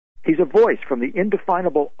He's a voice from the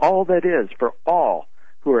indefinable all that is for all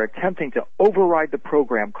who are attempting to override the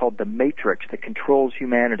program called the Matrix that controls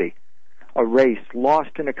humanity, a race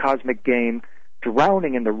lost in a cosmic game,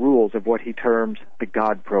 drowning in the rules of what he terms the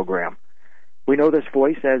God program. We know this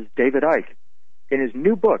voice as David Icke. In his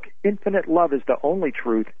new book, Infinite Love is the Only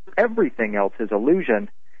Truth, Everything Else is Illusion,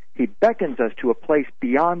 he beckons us to a place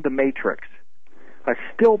beyond the Matrix, a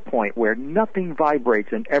still point where nothing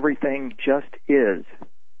vibrates and everything just is.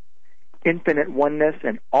 Infinite oneness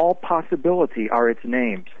and all possibility are its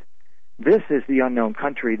names. This is the unknown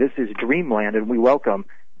country. This is Dreamland, and we welcome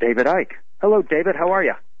David Icke. Hello, David. How are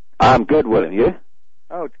you? I'm good, William. You?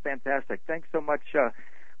 Oh, it's fantastic. Thanks so much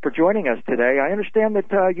for joining us today. I understand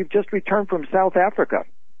that you've just returned from South Africa.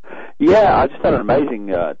 Yeah, I just had an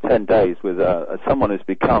amazing 10 days with someone who's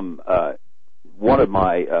become one of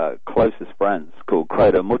my closest friends called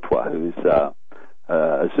Credo Mutwa, who's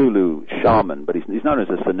a Zulu shaman, but he's known as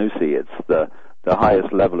a Sanusi. It's the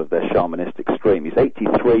highest level of their shamanistic stream. He's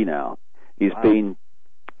 83 now. He's been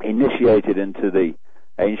initiated into the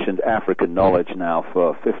ancient African knowledge now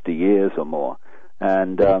for 50 years or more.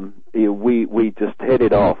 And we just hit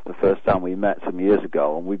it off the first time we met some years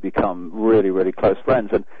ago, and we've become really, really close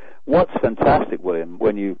friends. And what's fantastic, William,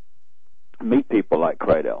 when you meet people like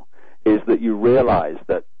Credo, is that you realize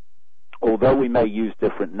that although we may use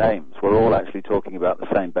different names, we're all actually talking about the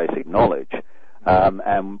same basic knowledge.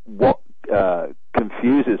 And what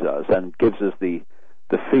confuses us and gives us the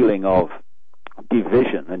feeling of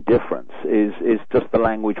division and difference is just the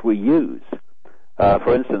language we use.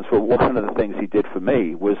 For instance, one of the things he did for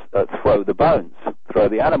me was throw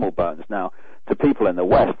the animal bones. Now, to people in the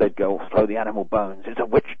West, they'd go, throw the animal bones, it's a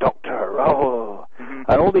witch doctor, oh. Mm-hmm.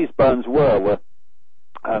 And all these bones were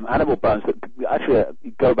animal bones that actually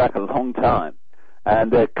go back a long time,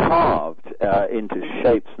 and they're carved into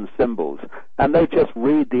shapes and symbols, and they just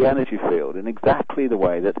read the energy field in exactly the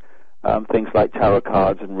way that things like tarot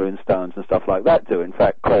cards and rune stones and stuff like that do. In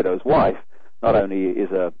fact, Credo's wife not only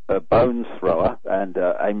is a bones thrower and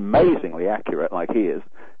amazingly accurate like he is,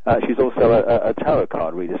 she's also a tarot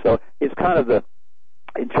card reader. So it's kind of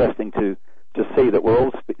interesting to see that we're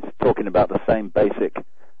all talking about the same basic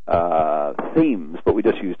themes, but we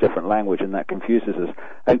just use different language, and that confuses us.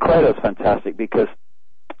 And Credo's fantastic because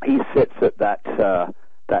he sits at that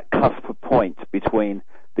cusp point between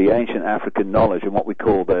the ancient African knowledge and what we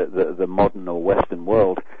call the modern or Western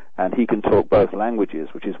world, and he can talk both languages,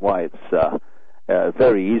 which is why it's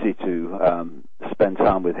very easy to spend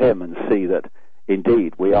time with him and see that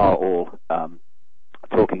indeed we are all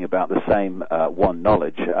talking about the same one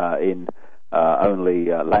knowledge in only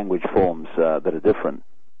language forms that are different.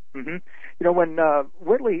 Mm-hmm. You know, when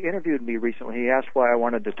Whitley interviewed me recently, he asked why I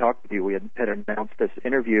wanted to talk with you. We had announced this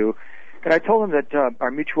interview, and I told him that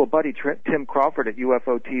our mutual buddy Tim Crawford at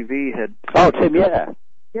UFO TV had... Oh, Tim, yeah.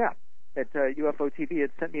 Yeah, at UFO TV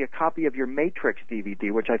had sent me a copy of your Matrix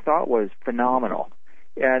DVD, which I thought was phenomenal.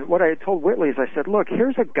 And what I had told Whitley is I said, look,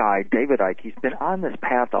 here's a guy, David Icke. He's been on this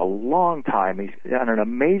path a long time. He's on an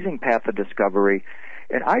amazing path of discovery.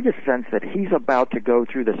 And I just sense that he's about to go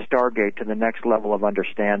through the Stargate to the next level of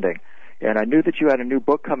understanding. And I knew that you had a new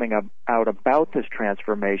book coming out about this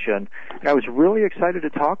transformation, and I was really excited to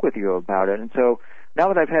talk with you about it. And so now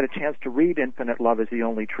that I've had a chance to read Infinite Love is the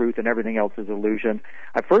Only Truth and Everything Else is Illusion,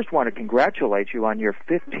 I first want to congratulate you on your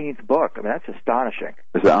 15th book. I mean, that's astonishing.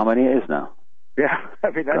 Is that how many it is now? Yeah.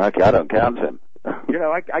 I mean, that's... Okay, I don't count them. You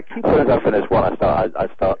know, I keep... As soon as I finish one, I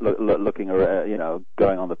start looking,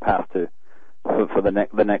 going on the path for the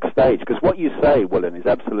next stage. Because what you say, William, is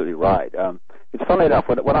absolutely right. It's funny enough,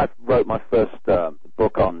 when I wrote my first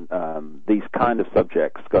book on these kind of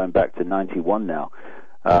subjects, going back to 91 now,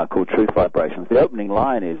 called Truth Vibrations, the opening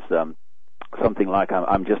line is something like,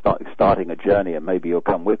 I'm just starting a journey and maybe you'll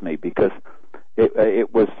come with me, because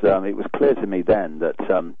it was clear to me then that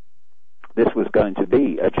this was going to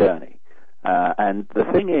be a journey. And the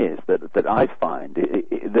thing is that I find,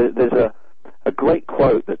 there's a great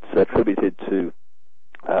quote that's attributed to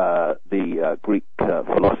the Greek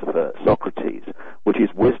philosopher Socrates, which is,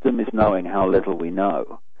 wisdom is knowing how little we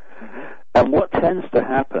know. And what tends to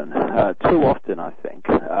happen too often, I think,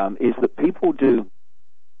 is that people do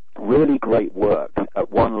really great work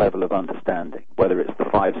at one level of understanding, whether it's the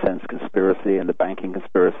 5 cents conspiracy and the banking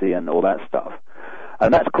conspiracy and all that stuff.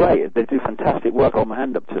 And that's great. They do fantastic work. I'll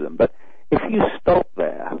hand up to them. But if you stop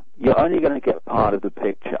there, you're only going to get part of the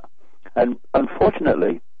picture. And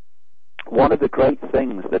unfortunately, one of the great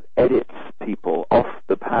things that edits people off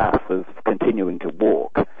the path of continuing to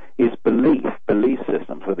walk is belief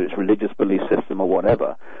systems, whether it's religious belief system or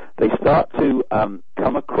whatever. They start to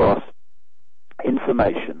come across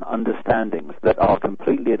information, understandings that are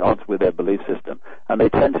completely at odds with their belief system, and they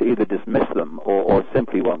tend to either dismiss them or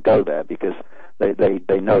simply won't go there because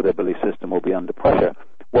they know their belief system will be under pressure.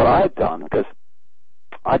 What I've done, because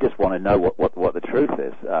I just want to know what the truth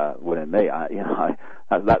is within me.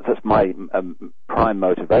 That's my prime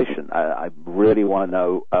motivation. I really want to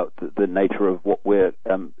know the nature of what we're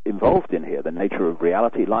involved in here, the nature of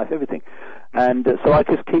reality, life, everything. And so I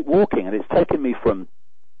just keep walking, and it's taken me from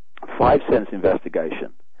 5 cents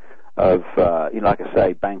investigation of, like I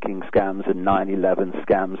say, banking scams and 9/11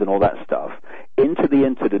 scams and all that stuff into the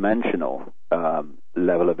interdimensional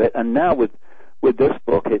level of it. And now with this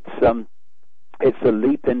book, it's a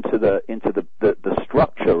leap into the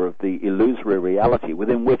structure of the illusory reality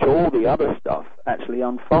within which all the other stuff actually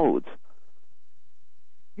unfolds.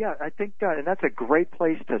 Yeah, I think, and that's a great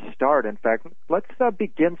place to start. In fact, let's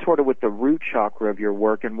begin sort of with the root chakra of your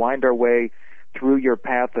work and wind our way through your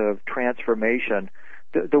path of transformation.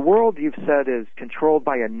 The world, you've said, is controlled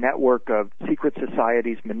by a network of secret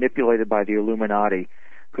societies manipulated by the Illuminati,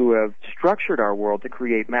 who have structured our world to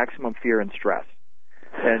create maximum fear and stress.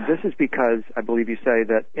 And this is because, I believe you say,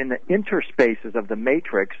 that in the interspaces of the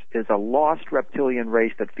Matrix is a lost reptilian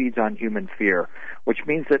race that feeds on human fear, which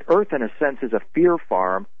means that Earth, in a sense, is a fear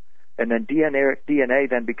farm, and then DNA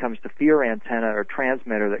then becomes the fear antenna or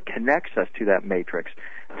transmitter that connects us to that Matrix.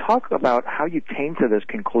 Talk about how you came to this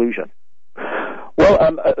conclusion.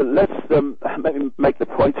 Well, let's maybe make the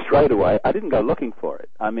point straight away. I didn't go looking for it.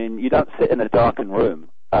 I mean, you don't sit in a darkened room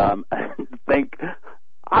and think,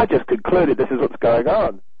 I just concluded this is what's going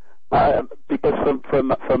on. Because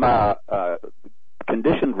from our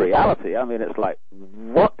conditioned reality, I mean, it's like,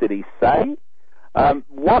 what did he say?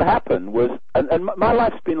 What happened was, and my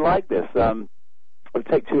life's been like this. It would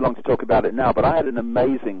take too long to talk about it now, but I had an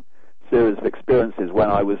amazing series of experiences when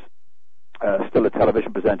I was still a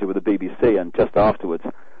television presenter with the BBC, and just afterwards,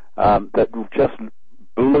 that just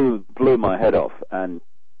blew my head off. And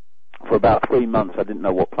for about 3 months, I didn't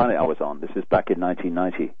know what planet I was on. This is back in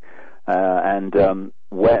 1990, and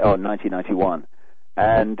 1991.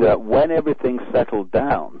 And when everything settled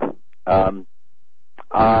down,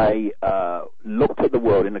 I looked at the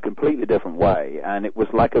world in a completely different way, and it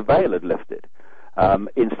was like a veil had lifted.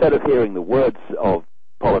 Instead of hearing the words of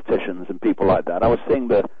politicians and people like that, I was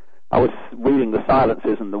reading the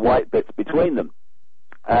silences and the white bits between them.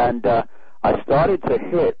 And I started to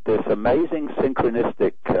hit this amazing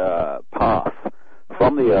synchronistic path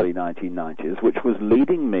from the early 1990s, which was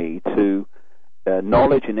leading me to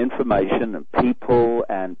knowledge and information and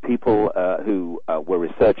people who were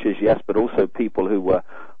researchers, yes, but also people who were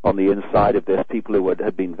on the inside of this, people who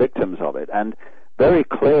had been victims of it. And very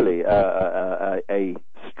clearly a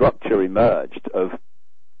structure emerged of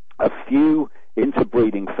a few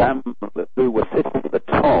interbreeding families who were sitting at the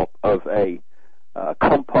top of a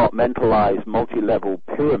compartmentalized multi-level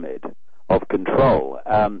pyramid of control,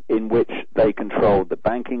 in which they controlled the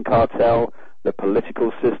banking cartel, the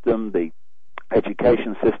political system, the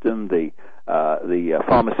education system, the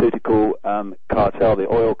pharmaceutical cartel, the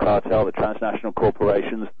oil cartel, the transnational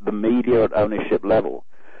corporations, the media at ownership level.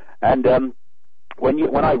 And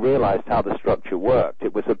when I realized how the structure worked,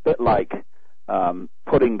 it was a bit like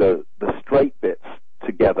putting the straight bits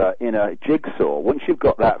together in a jigsaw. Once you've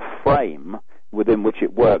got that frame within which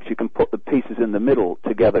it works, you can put the pieces in the middle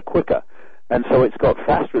together quicker. And so it's got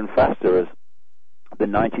faster and faster as the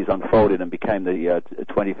 90s unfolded and became the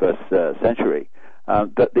 21st century,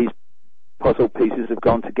 that these puzzle pieces have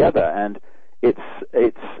gone together. And it's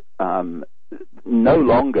no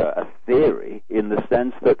longer a theory in the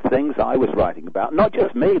sense that things I was writing about, not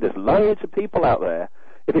just me, there's loads of people out there.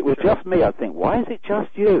 If it was just me, I'd think, why is it just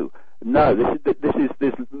you? No, there's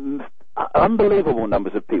unbelievable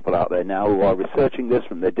numbers of people out there now who are researching this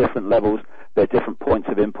from their different levels, their different points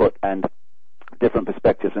of input and different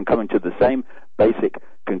perspectives, and coming to the same basic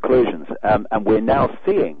conclusions. And we're now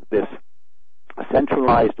seeing this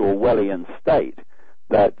centralized Orwellian state,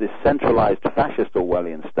 that this centralized fascist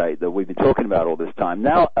Orwellian state that we've been talking about all this time,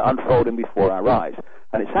 now unfolding before our eyes.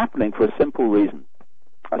 And it's happening for a simple reason,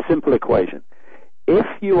 a simple equation. If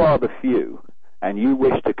you are the few and you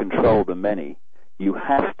wish to control the many, you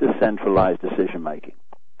have to centralize decision-making.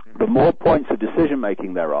 The more points of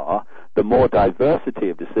decision-making there are, the more diversity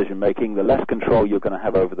of decision-making, the less control you're going to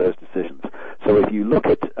have over those decisions. So if you look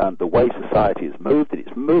at the way society has moved, and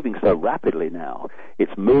it's moving so rapidly now,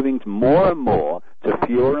 it's moving more and more to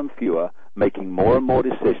fewer and fewer, making more and more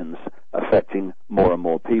decisions, affecting more and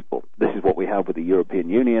more people. This is what we have with the European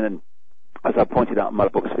Union, and as I pointed out in my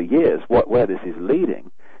books for years, where this is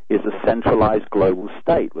leading is a centralized global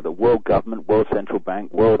state with a world government, world central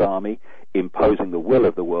bank, world army imposing the will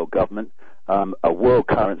of the world government, a world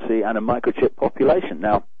currency, and a microchip population.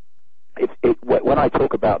 Now, when I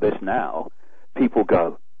talk about this now, people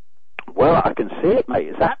go, well, I can see it, mate.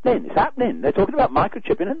 It's happening. They're talking about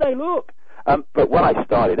microchipping, and they look. But when I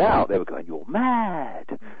started out, they were going, you're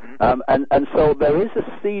mad. And so there is a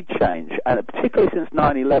seed change, and particularly since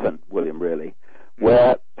 9/11, William, really,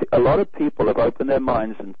 where a lot of people have opened their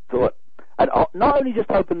minds and thought, and not only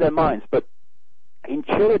just opened their minds, but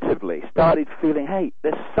intuitively started feeling, hey,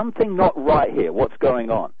 there's something not right here. What's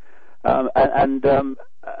going on?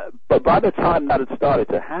 But by the time that had started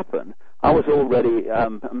to happen, I was already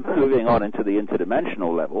moving on into the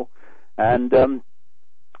interdimensional level, and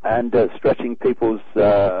stretching people's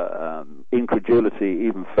incredulity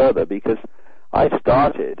even further, because I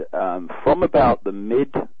started from about the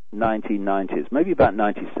mid-1990s, maybe about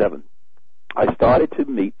 97. I started to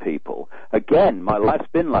meet people. Again, my life's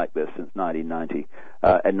been like this since 1990,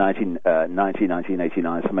 and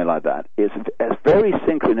 1989, something like that. It's very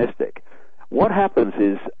synchronistic. What happens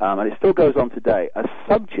is, and it still goes on today, a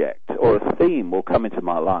subject or a theme will come into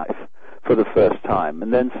my life for the first time,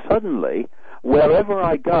 and then suddenly, wherever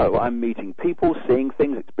I go, I'm meeting people, seeing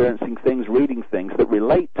things, experiencing things, reading things that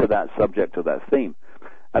relate to that subject or that theme.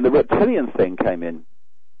 And the reptilian thing came in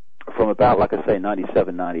from about, like I say,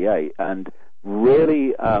 97, 98, and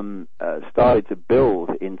really started to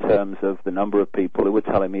build in terms of the number of people who were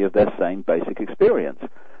telling me of their same basic experience,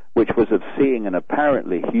 which was of seeing an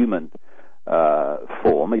apparently human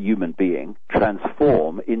form, a human being,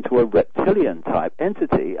 transform into a reptilian-type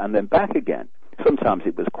entity and then back again. Sometimes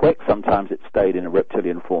it was quick, sometimes it stayed in a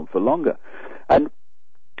reptilian form for longer. And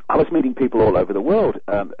I was meeting people all over the world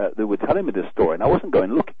that were telling me this story, and I wasn't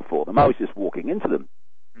going looking for them, I was just walking into them.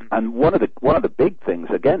 And one of the big things,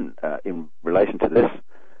 again, in relation to this,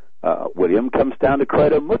 William, comes down to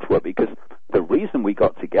Credo Mutwa, because the reason we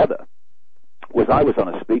got together was I was on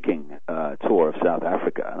a speaking tour of South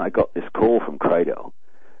Africa, and I got this call from Credo,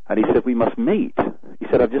 and he said, we must meet. He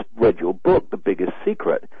said, I've just read your book, The Biggest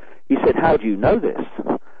Secret. He said, how do you know this?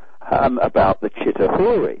 About the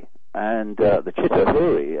Chitahuri. And the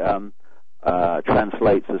Chitahuri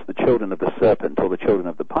translates as the children of the serpent or the children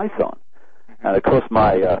of the python. And of course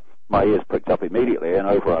my ears pricked up immediately, and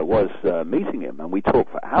over I was meeting him, and we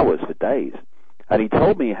talked for hours, for days. And he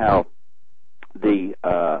told me how the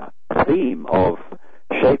theme of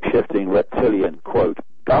shape-shifting reptilian, quote,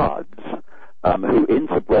 gods, who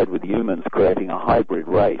interbred with humans, creating a hybrid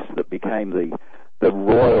race that became the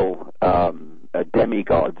royal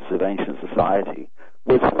demigods of ancient society,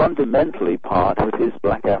 was fundamentally part of his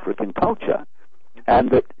black African culture.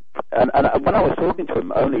 And when I was talking to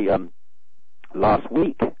him only last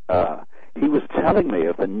week, he was telling me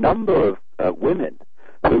of a number of women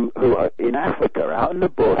who are in Africa, out in the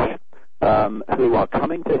bush, who are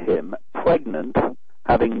coming to him pregnant,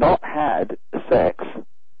 having not had sex,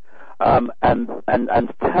 and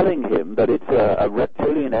telling him that it's a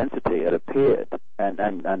reptilian entity had appeared and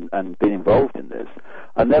been involved in this.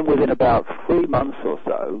 And then within about 3 months or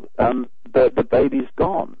so, the baby's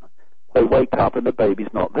gone. They wake up and the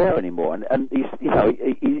baby's not there anymore. And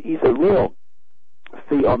he's a real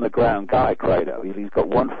feet on the ground guy, Credo. He's got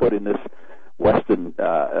 1 foot in this Western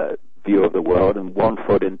view of the world and 1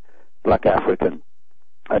 foot in Black African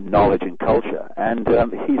knowledge and culture. And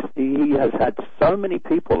he has had so many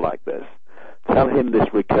people like this tell him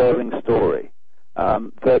this recurring story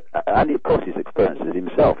and of course he's experienced it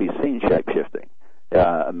himself. He's seen shape-shifting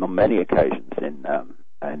on many occasions in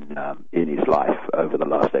his life over the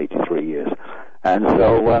last 83 years. And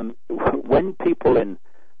so when people in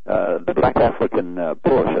the Black African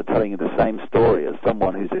bush are telling you the same story as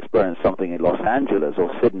someone who's experienced something in Los Angeles or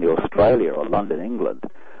Sydney, Australia, or London, England,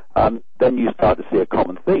 then you start to see a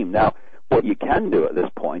common theme. Now, what you can do at this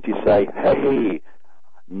point is say, hey,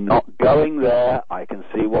 not going there, I can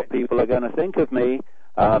see what people are going to think of me,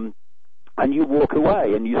 and you walk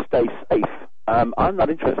away and you stay safe. I'm not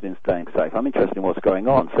interested in staying safe. I'm interested in what's going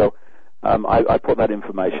on. So I put that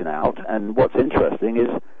information out, and what's interesting is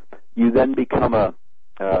you then become a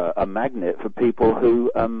magnet for people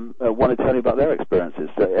who want to tell you about their experiences.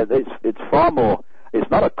 So it's far more, it's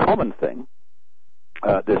not a common thing,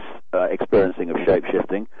 this experiencing of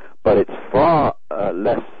shape-shifting, but it's far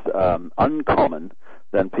less uncommon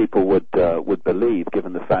than people would believe,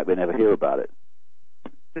 given the fact they never hear about it.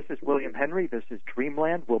 This is William Henry. This is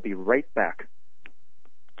Dreamland. We'll be right back.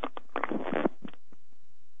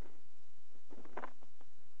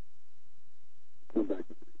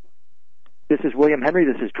 This is William Henry.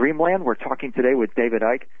 This is Dreamland. We're talking today with David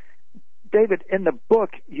Icke. David, in the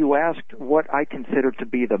book, you asked what I consider to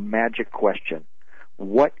be the magic question.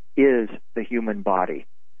 What is the human body?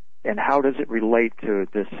 And how does it relate to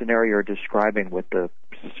the scenario you're describing with the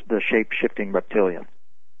shape-shifting reptilians?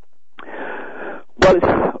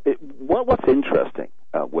 Well, what's interesting,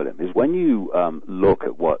 William, is when you look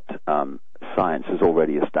at what science has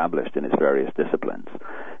already established in its various disciplines,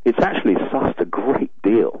 it's actually sussed a great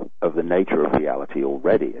deal of the nature of reality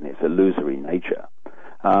already in its illusory nature.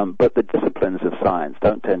 But the disciplines of science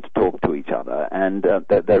don't tend to talk to each other, and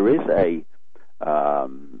there is a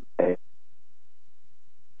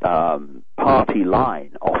party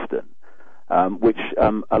line often, which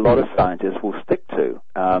a lot of scientists will stick to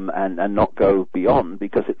and not go beyond,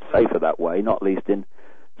 because it's safer that way, not least in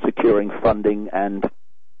securing funding and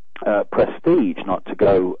prestige, not to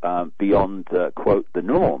go beyond, quote, the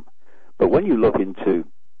norm. But when you look into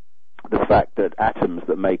the fact that atoms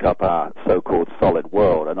that make up our so-called solid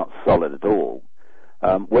world are not solid at all,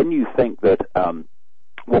 when you think that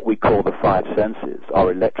what we call the five senses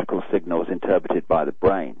are electrical signals interpreted by the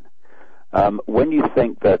brain, when you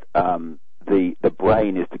think that the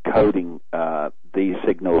brain is decoding these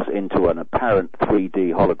signals into an apparent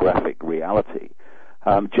 3D holographic reality,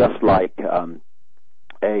 just like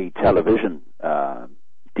a television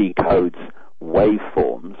decodes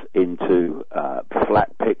waveforms into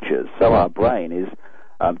flat pictures, so our brain is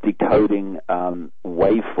decoding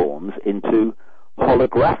waveforms into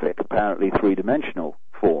holographic, apparently three-dimensional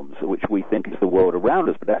forms, which we think is the world around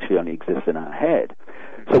us, but actually only exists in our head.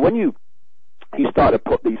 So when you start to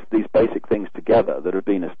put these basic things together that have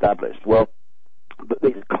been established, well,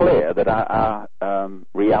 it's clear that our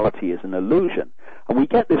reality is an illusion. And we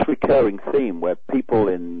get this recurring theme where people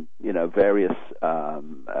in various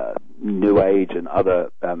New Age and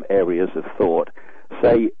other areas of thought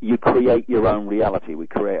say, you create your own reality, we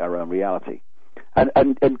create our own reality.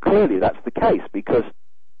 And clearly that's the case, because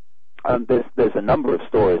there's a number of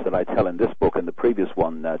stories that I tell in this book, and the previous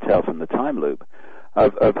one, Tales from the Time Loop,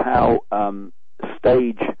 of how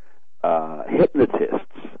stage hypnotists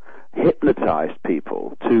hypnotized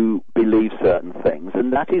people to believe certain things,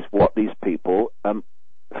 and that is what these people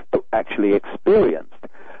actually experienced.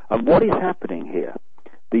 And what is happening here?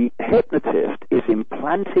 The hypnotist is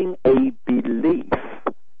implanting a belief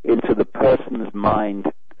into the person's mind,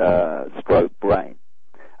 stroke brain,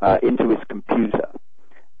 into his computer.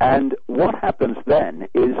 And what happens then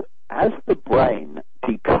is, as the brain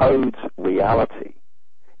decodes reality,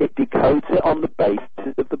 it decodes it on the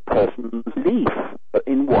basis of the person's belief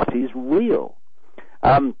in what is real.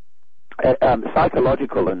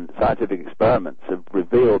 Psychological and scientific experiments have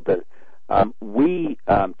revealed that we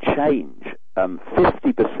change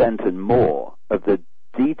 50% and more of the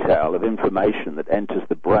detail of information that enters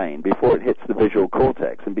the brain before it hits the visual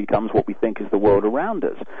cortex and becomes what we think is the world around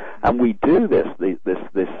us. And we do this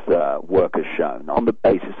work has shown, on the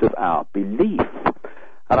basis of our belief.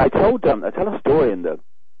 And I tell a story in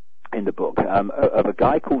the book of a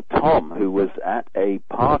guy called Tom, who was at a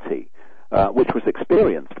party which was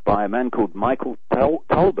experienced by a man called Michael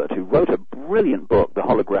Talbot, who wrote a brilliant book, The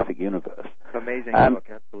Holographic Universe. Amazing book,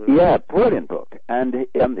 absolutely. Yeah, brilliant book. And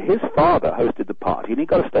his father hosted the party, and he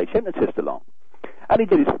got a stage hypnotist along. And he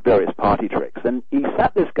did his various party tricks. And he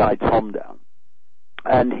sat this guy, Tom, down,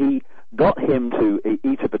 and he got him to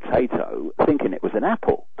eat a potato thinking it was an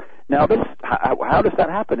apple. Now, how does that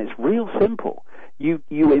happen? It's real simple. You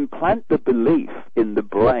implant the belief in the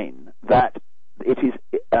brain that it is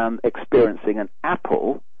experiencing an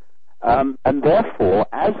apple, and therefore,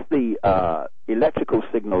 as the electrical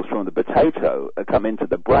signals from the potato come into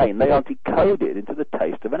the brain, they are decoded into the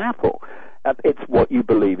taste of an apple. It's what you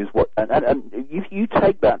believe is what, and you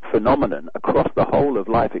take that phenomenon across the whole of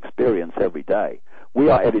life experience every day. We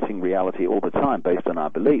are editing reality all the time based on our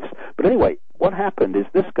beliefs. But anyway, what happened is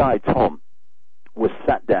this guy, Tom, was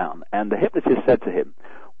sat down, and the hypnotist said to him,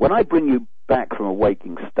 when I bring you back from a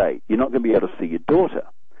waking state, you're not going to be able to see your daughter.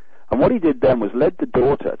 And what he did then was led the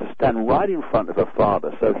daughter to stand right in front of her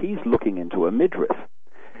father, so he's looking into a midriff.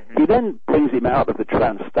 He then brings him out of the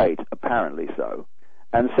trance state, apparently so,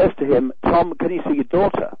 and says to him, Tom, can you see your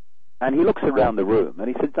daughter? And he looks around the room, and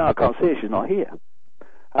he said, no, I can't see her, she's not here.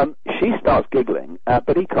 She starts giggling,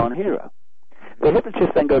 but he can't hear her. The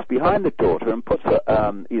hypnotist then goes behind the daughter and puts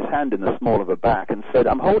his hand in the small of her back and said,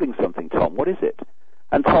 I'm holding something, Tom, what is it?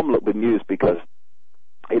 And Tom looked bemused because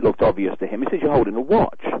it looked obvious to him. He said, you're holding a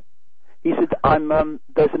watch. He said,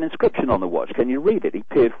 there's an inscription on the watch. Can you read it? He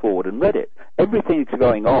peered forward and read it. Everything is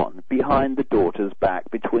going on behind the daughter's back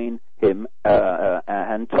between him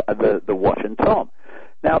and the watch and Tom.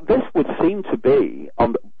 Now, this would seem to be,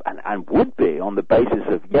 and would be, on the basis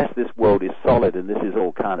of, yes, this world is solid and this is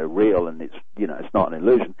all kind of real and it's not an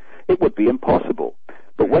illusion. It would be impossible.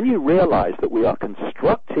 But when you realize that we are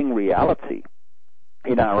constructing reality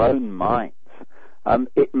in our own minds,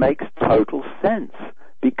 it makes total sense,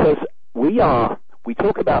 because we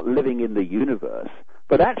talk about living in the universe,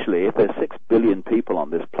 but actually, if there's 6 billion people on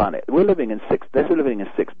this planet, they're living in 6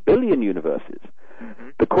 billion universes. Mm-hmm.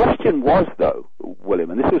 The question was, though,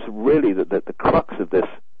 William, and this was really the crux of this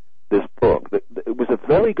book, that it was a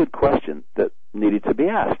very good question that needed to be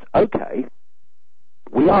asked. Okay,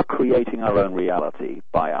 we are creating our own reality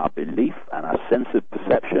by our belief and our sense of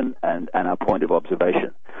perception and our point of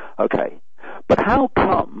observation. Okay, but how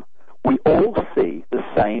come we all see the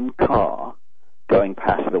same car going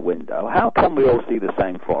past the window? How come we all see the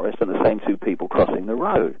same forest and the same two people crossing the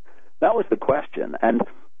road? That was the question. And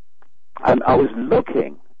I was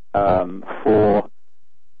looking for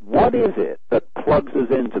what is it that plugs us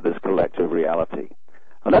into this collective reality.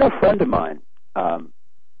 And then a friend of mine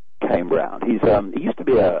came round. He used to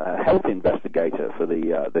be a health investigator for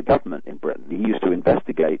the government in Britain. He used to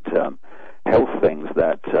investigate health things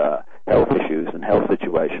health issues and health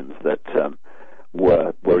situations that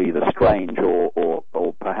were either strange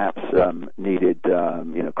or perhaps needed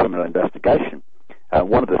criminal investigation.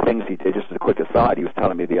 One of the things he did, just as a quick aside, he was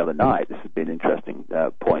telling me the other night, this has been an interesting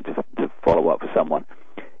point to follow up for someone.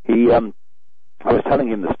 I was telling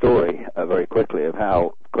him the story very quickly of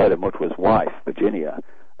how Greta Mutwa's wife, Virginia,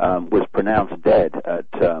 was pronounced dead at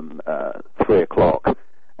 3 o'clock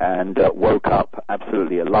and woke up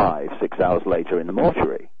absolutely alive 6 hours later in the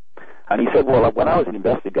mortuary. And he said, well, when I was an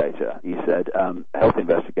investigator, he said, health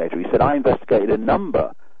investigator, he said, I investigated a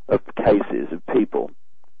number of cases of people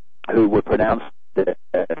who were pronounced dead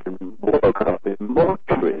and woke up in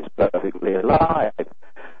mortuaries perfectly alive.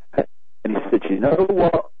 And he said, you know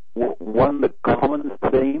what? One, the common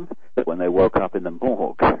theme, that when they woke up in the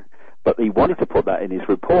morgue, but he wanted to put that in his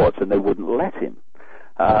reports and they wouldn't let him.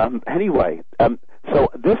 Anyway,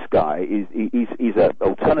 so this guy, he's an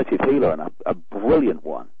alternative healer and a brilliant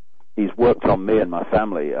one. He's worked on me and my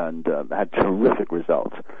family and had terrific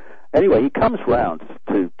results. Anyway, he comes round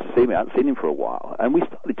to see me. I hadn't seen him for a while. And we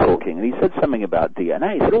started talking, and he said something about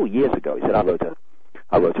DNA. He said, years ago, he said,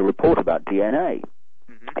 I wrote a report about DNA.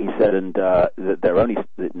 Mm-hmm. He said, and that they're only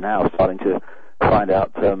now starting to find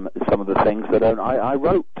out some of the things that I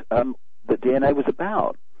wrote that DNA was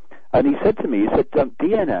about. And he said to me,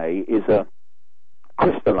 DNA is a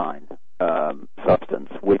crystalline substance,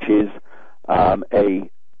 which is a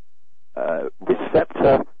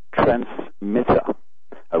receptor transmitter,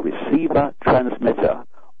 a receiver transmitter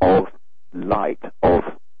of light, of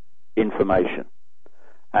information.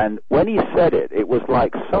 And when he said it, it was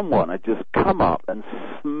like someone had just come up and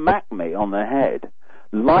smacked me on the head.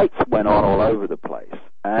 Lights went on all over the place.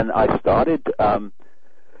 And I started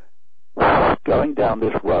going down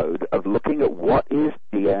this road of looking at what is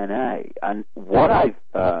DNA. And what I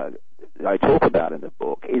talk about in the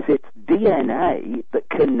book is it's DNA that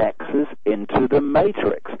connects us into the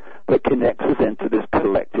matrix, that connects us into this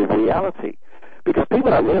collective reality. Because people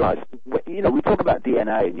don't realize, we talk about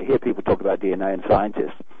DNA, and you hear people talk about DNA and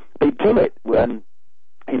scientists. They do it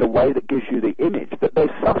in a way that gives you the image that there's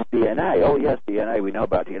some DNA. Oh, yes, DNA, we know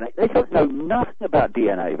about DNA. They don't know nothing about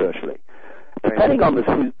DNA virtually. Depending on the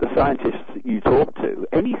scientists that you talk to,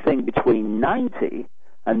 anything between 90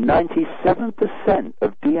 and 97%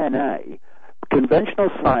 of DNA, conventional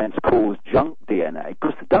science calls junk DNA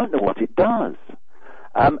because they don't know what it does.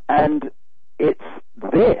 And it's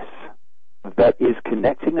this that is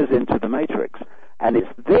connecting us into the matrix. And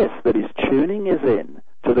it's this that is tuning us in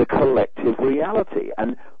to the collective reality.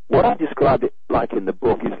 And what I describe it like in the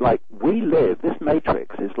book is like this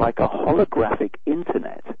matrix is like a holographic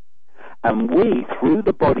internet. And we, through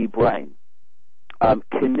the body-brain,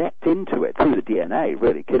 connect into it, through the DNA,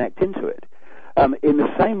 really, connect into it. In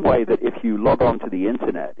the same way that if you log on to the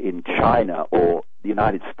internet in China or the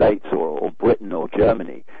United States or Britain or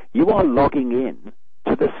Germany, you are logging in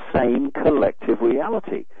to the same collective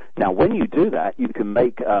reality. Now, when you do that, you can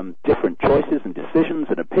make different choices and decisions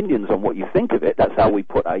and opinions on what you think of it. That's how we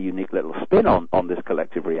put our unique little spin on this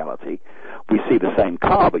collective reality. We see the same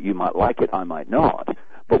car, but you might like it, I might not.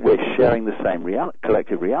 But we're sharing the same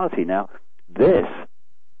collective reality. Now,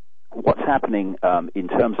 what's happening in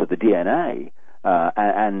terms of the DNA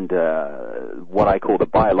and what I call the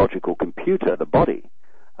biological computer, the body,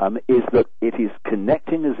 is that it is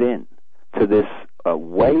connecting us in to this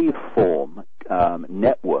waveform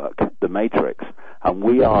network, the matrix, and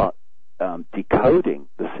we are decoding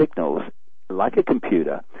the signals like a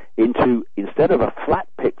computer into, instead of a flat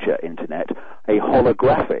picture internet, a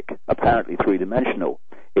holographic, apparently three-dimensional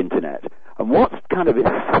internet. And what kind of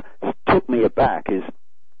took me aback is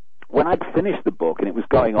when I'd finished the book and it was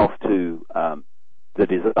going off to the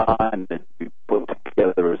design that we put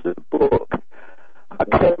together as a book,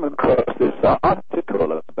 I came across this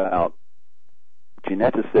article about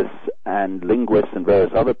geneticists and linguists and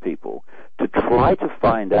various other people to try to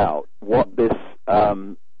find out what this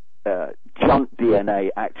junk DNA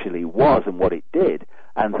actually was and what it did,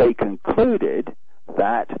 and they concluded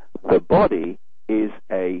that the body is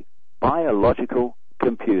a biological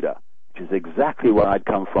computer, which is exactly where I'd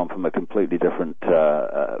come from a completely different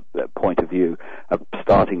point of view, a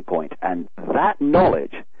starting point. And that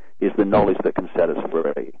knowledge is the knowledge that can set us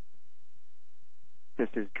free. This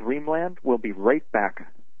is Dreamland. We'll be right back.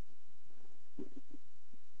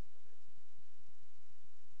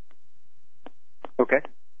 Okay.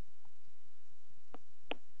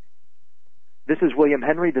 This is William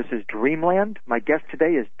Henry. This is Dreamland. My guest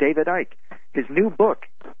today is David Icke. His new book,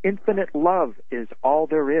 Infinite Love is All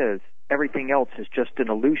There Is, Everything Else is Just an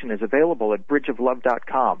Illusion, is available at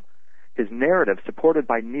bridgeoflove.com. His narrative, supported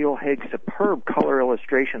by Neil Haig's superb color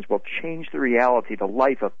illustrations, will change the reality, the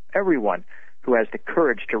life of everyone who has the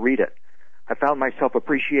courage to read it. I found myself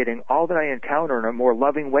appreciating all that I encounter in a more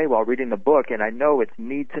loving way while reading the book, and I know it's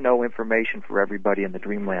need-to-know information for everybody in the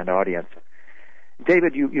Dreamland audience.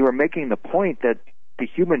 David, you are making the point that the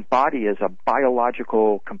human body is a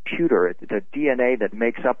biological computer. The DNA that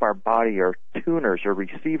makes up our body are tuners or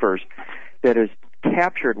receivers that is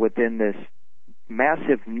captured within this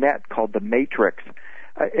massive net called the matrix.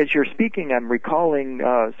 As you're speaking, I'm recalling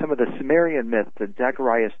some of the Sumerian myths that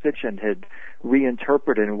Zechariah Sitchin had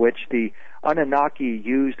reinterpreted, in which the Anunnaki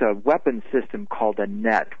used a weapon system called a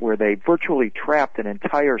net, where they virtually trapped an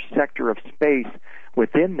entire sector of space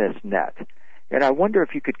within this net. And I wonder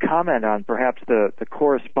if you could comment on perhaps the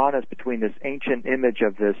correspondence between this ancient image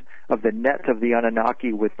of the net of the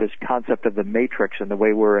Anunnaki with this concept of the matrix and the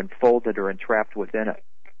way we're enfolded or entrapped within it.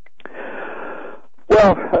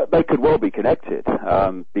 Well, they could well be connected,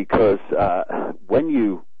 because when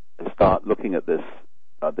you start looking at this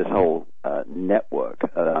whole network,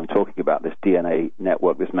 I'm talking about this DNA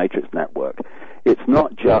network, this matrix network, it's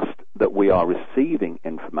not just that we are receiving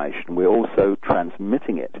information, we're also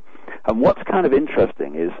transmitting it. And what's kind of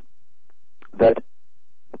interesting is that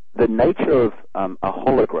the nature of a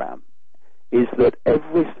hologram is that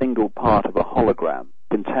every single part of a hologram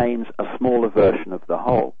contains a smaller version of the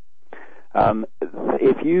whole.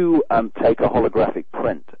 If you take a holographic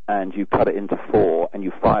print and you cut it into 4 and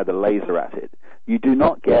you fire the laser at it, you do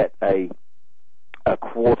not get a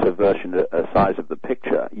quarter version, a size of the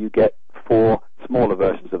picture. You get 4 smaller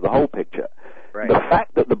versions of the whole picture. Right. The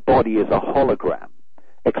fact that the body is a hologram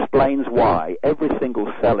explains why every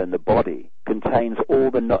single cell in the body contains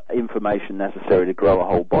all the information necessary to grow a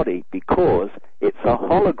whole body, because it's a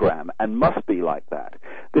hologram and must be like that.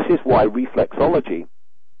 This is why reflexology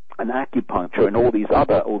and acupuncture and all these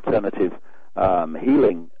other alternative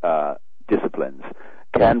healing disciplines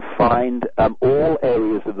can find all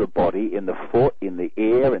areas of the body, in the foot, in the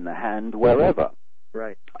ear, in the hand, wherever.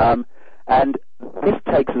 Right. And this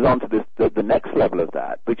takes us on to the next level of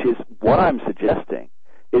that, which is what I'm suggesting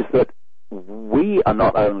is that we are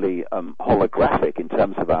not only holographic in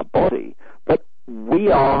terms of our body, but we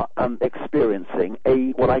are experiencing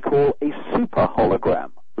what I call a super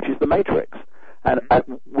hologram, which is the matrix, and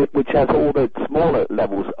which has all the smaller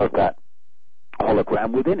levels of that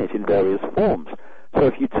hologram within it in various forms. So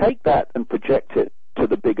if you take that and project it to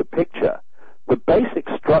the bigger picture, the basic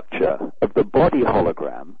structure of the body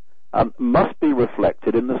hologram must be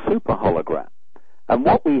reflected in the super hologram. And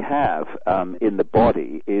what we have in the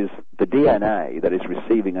body is the DNA that is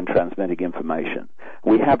receiving and transmitting information.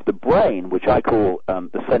 We have the brain, which I call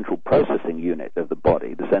the central processing unit of the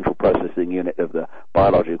body, the central processing unit of the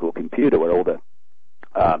biological computer, where all the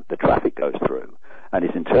traffic goes through and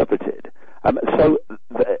is interpreted. So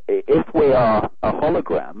if we are a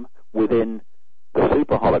hologram within the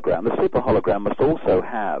super hologram must also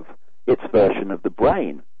have its version of the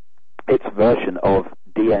brain, its version of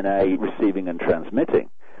DNA receiving and transmitting.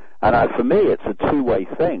 And for me, it's a two-way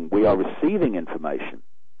thing. We are receiving information,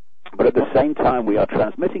 but at the same time, we are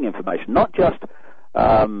transmitting information, not just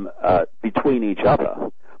between each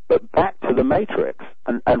other, but back to the matrix.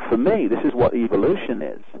 And for me, this is what evolution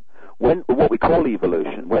is. What we call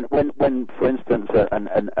evolution, when for instance,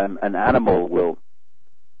 an animal will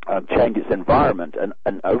change its environment,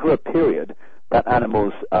 and over a period, that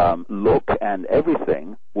animal's look and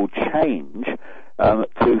everything will change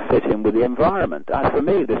to fit in with the environment. And for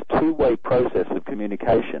me, this two-way process of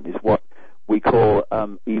communication is what we call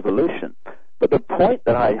evolution. But the point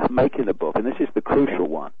that I make in the book, and this is the crucial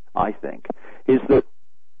one, I think, is that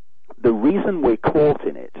the reason we're caught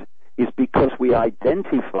in it is because we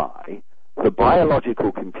identify the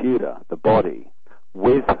biological computer, the body,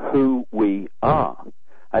 with who we are.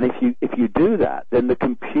 And if you do that, then the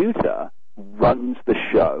computer runs the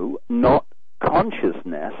show, not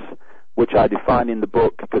consciousness, which I define in the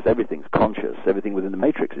book, because everything's conscious. Everything within the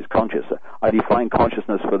matrix is conscious. I define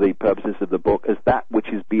consciousness for the purposes of the book as that which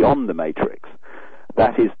is beyond the matrix.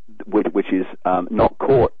 That is, which is not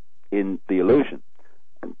caught in the illusion.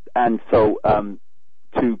 And so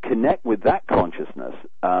to connect with that consciousness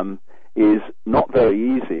is not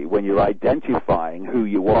very easy when you're identifying who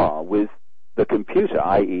you are with the computer,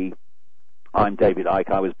 i.e., I'm David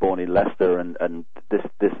Icke, I was born in Leicester, and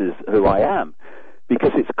this is who I am.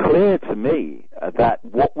 Because it's clear to me that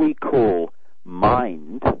what we call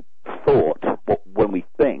mind, thought, when we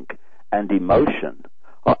think, and emotion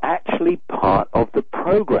are actually part of the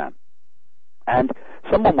program. And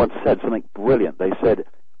someone once said something brilliant. They said,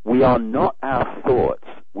 we are not our thoughts,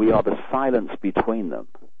 we are the silence between them.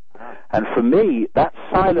 And for me, that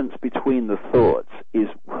silence between the thoughts is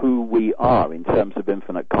who we are in terms of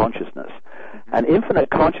infinite consciousness. And infinite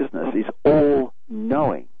consciousness is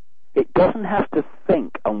all-knowing. It doesn't have to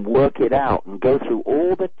think and work it out and go through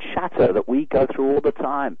all the chatter that we go through all the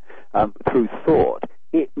time through thought.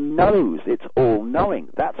 It knows, it's all-knowing.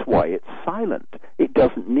 That's why it's silent. It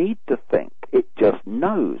doesn't need to think. It just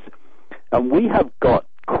knows. And we have got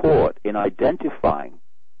caught in identifying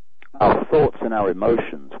our thoughts and our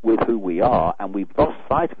emotions with who we are, and we've lost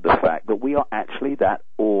sight of the fact that we are actually that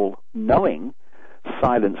all-knowing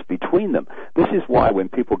silence between them. This is why when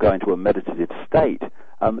people go into a meditative state,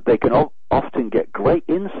 they can often get great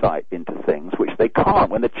insight into things which they can't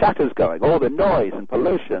when the chatter's going, all the noise and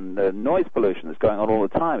pollution, the noise pollution that's going on all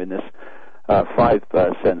the time in this five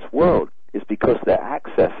sense world, is because they're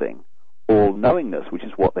accessing all-knowingness, which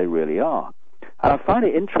is what they really are. And I find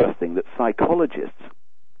it interesting that psychologists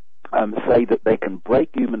say that they can break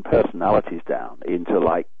human personalities down into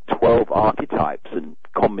like 12 archetypes and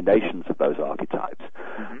combinations of those archetypes.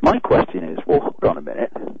 Mm-hmm. My question is, well, hold on a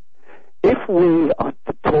minute. If we are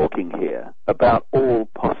talking here about all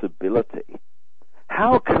possibility,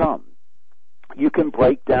 how come you can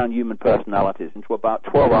break down human personalities into about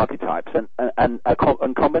 12 archetypes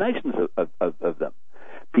and combinations of them?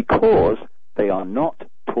 Because they are not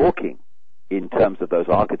talking in terms of those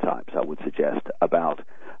archetypes, I would suggest, about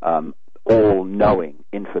all-knowing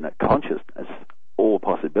infinite consciousness, all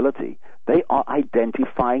possibility. They are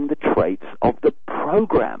identifying the traits of the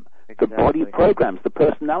program, exactly. The body programs, the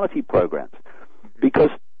personality programs, because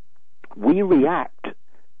we react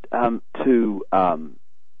to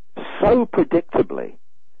so predictably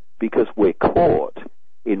because we're caught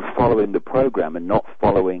in following the program and not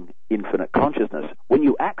following infinite consciousness. When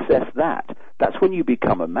you access that, that's when you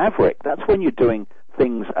become a maverick. That's when you're doing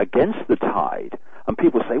things against the tide. And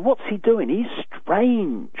people say, what's he doing? He's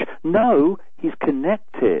strange. No, he's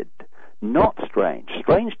connected. Not strange.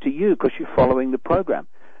 Strange to you because you're following the program.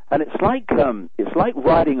 And it's like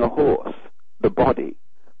riding a horse, the body,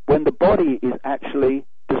 when the body is actually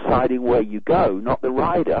deciding where you go, not the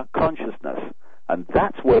rider, consciousness. And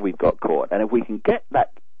that's where we've got caught. And if we can get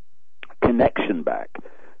that connection back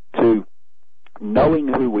to knowing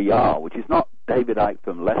who we are, which is not David Icke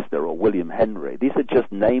from Leicester or William Henry. These are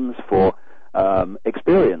just names for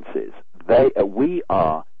experiences. We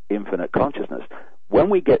are infinite consciousness. When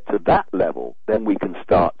we get to that level, then we can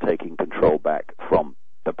start taking control back from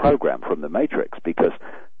the program, from the matrix, because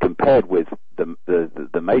compared with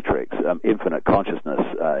the matrix, infinite consciousness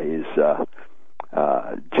is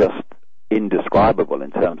just indescribable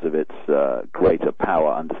in terms of its greater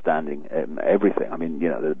power, understanding everything. I mean,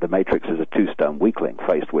 the matrix is a two-stone weakling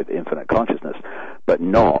faced with infinite consciousness, but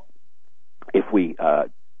not if we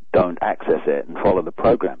don't access it and follow the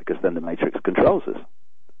program, because then the matrix controls us.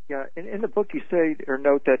 Yeah, in the book you say or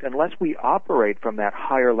note that unless we operate from that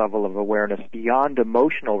higher level of awareness beyond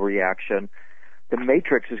emotional reaction, the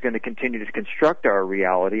matrix is going to continue to construct our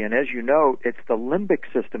reality. And as you note, it's the limbic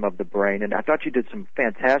system of the brain. And I thought you did some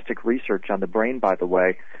fantastic research on the brain, by the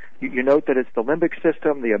way. You note that it's the limbic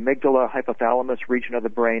system, the amygdala, hypothalamus region of the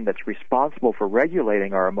brain that's responsible for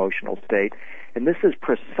regulating our emotional state. And this is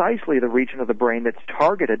precisely the region of the brain that's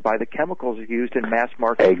targeted by the chemicals used in mass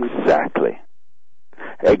market.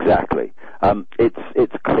 Exactly.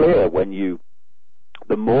 It's clear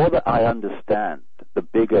the more that I understand the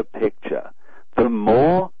bigger picture, the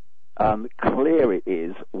more clear it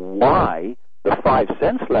is why the five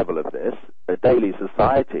sense level of this, the daily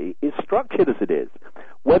society, is structured as it is.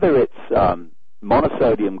 Whether it's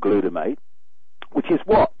monosodium glutamate, which is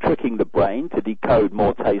what? Tricking the brain to decode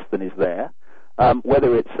more taste than is there.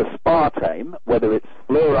 Whether it's aspartame, whether it's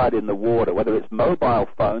fluoride in the water, whether it's mobile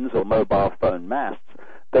phones or mobile phone masts,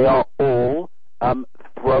 they are all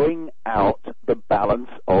throwing out the balance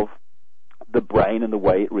of the brain and the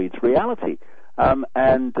way it reads reality.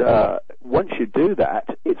 Once you do that,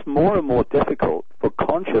 it's more and more difficult for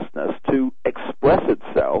consciousness to express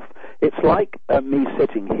itself. It's like me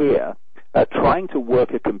sitting here trying to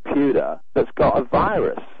work a computer that's got a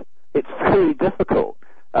virus. It's very difficult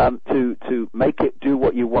to make it do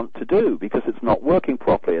what you want to do because it's not working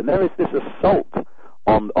properly. And there is this assault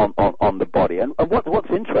on the body. And what's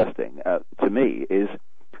interesting to me is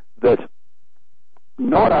that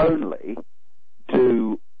not only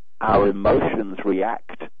do our emotions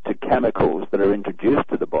react to chemicals that are introduced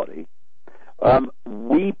to the body,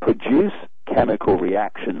 we produce chemical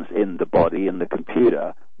reactions in the body, in the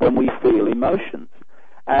computer, when we feel emotions.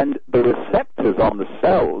 And the receptors on the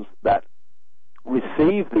cells that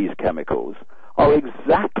receive these chemicals are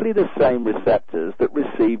exactly the same receptors that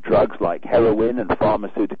receive drugs like heroin and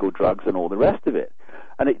pharmaceutical drugs and all the rest of it.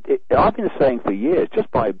 And I've been saying for years,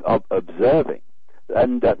 just by observing,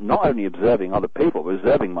 and not only observing other people, but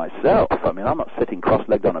observing myself. I mean, I'm not sitting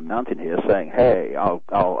cross-legged on a mountain here saying, hey,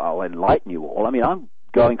 I'll enlighten you all. I mean, I'm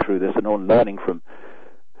going through this and all learning from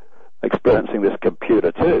experiencing this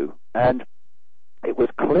computer too. And it was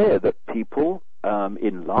clear that people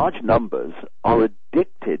in large numbers are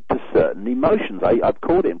addicted to certain emotions. I've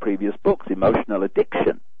called it in previous books emotional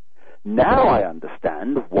addiction. Now I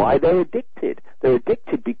understand why they're addicted. They're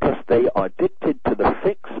addicted because they are addicted to the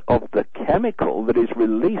fix of the chemical that is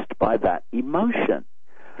released by that emotion.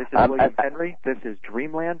 This is William Henry. This is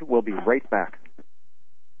Dreamland. We'll be right back.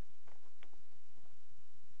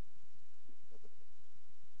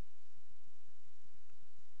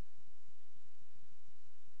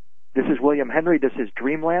 This is William Henry. This is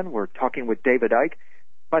Dreamland. We're talking with David Icke.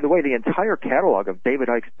 By the way, the entire catalog of David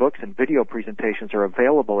Icke's books and video presentations are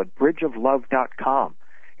available at bridgeoflove.com.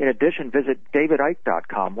 In addition, visit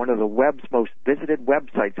davidicke.com, one of the web's most visited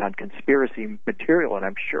websites on conspiracy material, and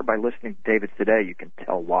I'm sure by listening to David today you can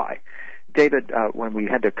tell why. David, when we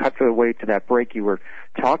had to cut away to that break, you were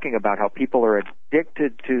talking about how people are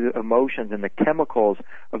addicted to emotions and the chemicals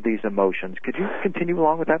of these emotions. Could you continue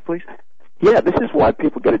along with that, please? Yeah, this is why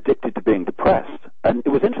people get addicted to being depressed. And it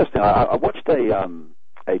was interesting. I watched a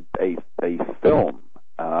film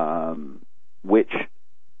which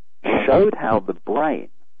showed how the brain,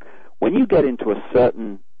 when you get into a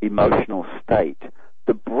certain emotional state,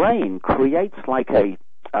 the brain creates like a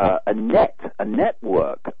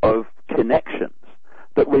network of connections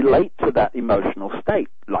that relate to that emotional state,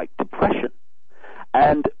 like depression.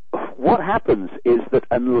 And what happens is that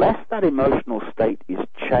unless that emotional state is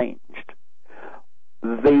changed,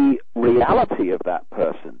 the reality of that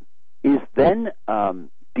person is then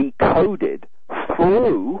decoded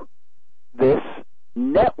through this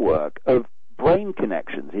network of brain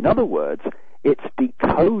connections. In other words, it's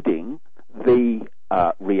decoding the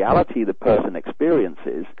reality the person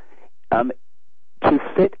experiences to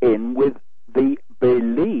fit in with the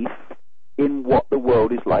belief in what the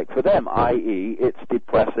world is like for them, i.e., it's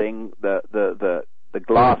depressing, the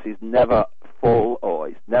glass is never full or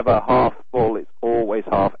it's never half full, it's always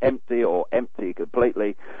half empty or empty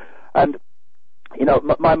completely. And, you know,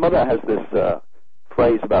 my mother has this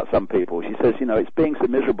phrase about some people. She says, you know, it's being so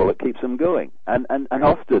miserable it keeps them going. And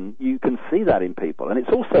often you can see that in people. And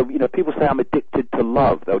it's also, you know, people say I'm addicted to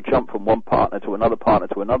love. They'll jump from one partner to another partner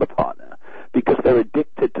to another partner because they're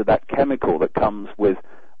addicted to that chemical that comes with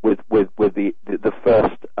the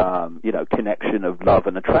first, you know, connection of love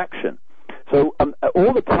and attraction. So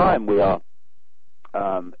all the time we are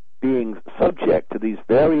being subject to these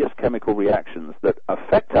various chemical reactions that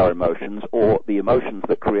affect our emotions or the emotions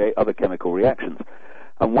that create other chemical reactions.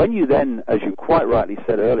 And when you then, as you quite rightly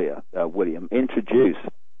said earlier, William, introduce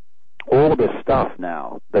all this stuff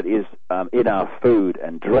now that is in our food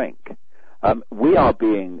and drink, we are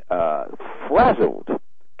being frazzled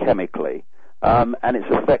chemically. And it's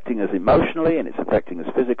affecting us emotionally, and it's affecting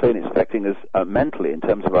us physically, and it's affecting us mentally in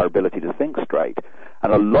terms of our ability to think straight.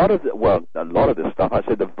 And a lot of this stuff, I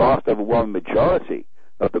said the vast overwhelming majority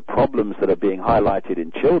of the problems that are being highlighted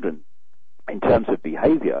in children in terms of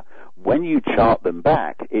behavior, when you chart them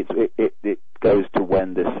back, it goes to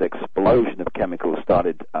when this explosion of chemicals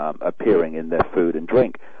started appearing in their food and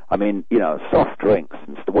drink. I mean, you know, soft drinks,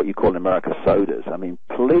 what you call in America sodas. I mean,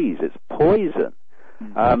 please, it's poison.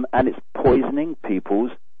 And it's poisoning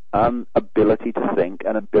people's ability to think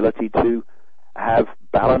and ability to have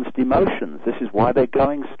balanced emotions. This is why they're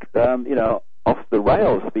going, you know, off the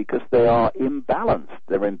rails, because they are imbalanced.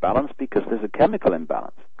 They're imbalanced because there's a chemical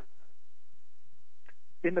imbalance.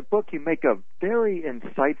 In the book, you make a very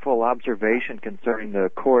insightful observation concerning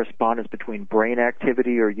the correspondence between brain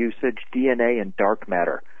activity or usage, DNA, and dark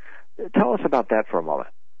matter. Tell us about that for a moment.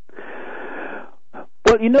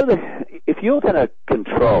 Well, if you're going to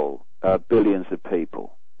control billions of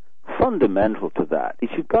people, fundamental to that is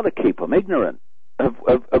you've got to keep them ignorant of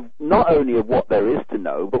not only of what there is to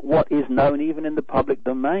know, but what is known even in the public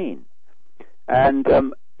domain. And,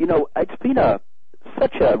 it's been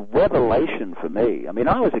such a revelation for me. I mean,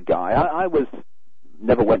 I was a guy, I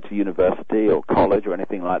never went to university or college or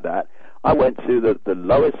anything like that. I went to the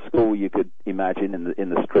lowest school you could imagine in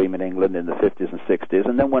the stream in England in the 50s and 60s,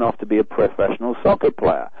 and then went off to be a professional soccer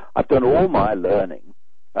player. I've done all my learning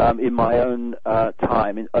in my own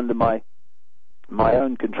time, under my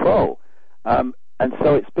own control. And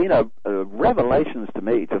so it's been a revelations to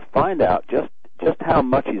me to find out just how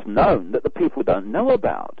much is known that the people don't know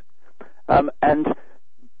about. And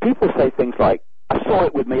people say things like, I saw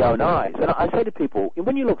it with my own eyes. And I say to people,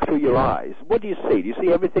 when you look through your eyes, what do you see? Do you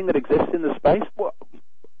see everything that exists in the space? Well,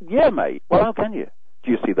 yeah, mate. Well, how can you?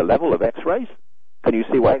 Do you see the level of X-rays? Can you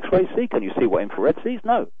see what X-rays see? Can you see what infrared sees?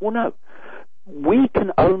 No. Well, no. We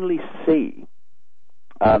can only see,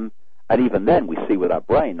 and even then we see with our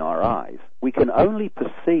brain, our eyes, we can only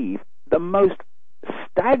perceive the most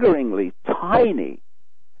staggeringly tiny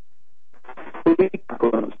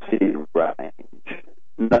frequency range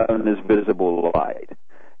known as visible light.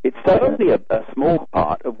 It's only a small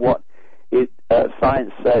part of what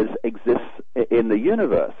science says exists in the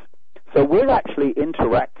universe. So we're actually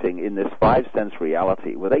interacting in this five-sense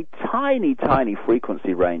reality with a tiny, tiny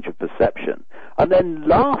frequency range of perception, and then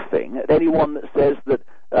laughing at anyone that says that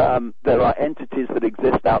there are entities that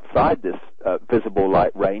exist outside this visible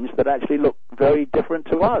light range that actually look very different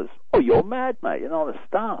to us. Oh, you're mad, mate, and all this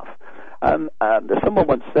stuff. Someone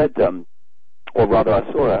once said, or rather I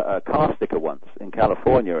saw a car sticker once in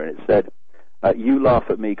California, and it said, you laugh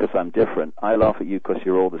at me because I'm different, I laugh at you because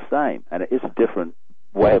you're all the same. And it is a different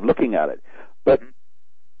way of looking at it. But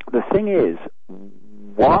the thing is,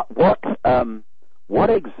 what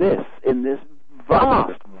exists in this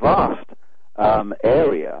vast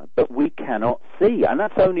area that we cannot see? And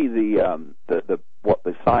that's only the what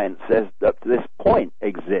the science says up to this point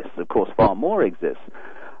exists. Of course, far more exists.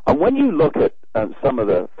 And when you look at some of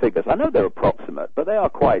the figures, I know they're approximate, but they are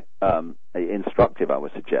quite instructive, I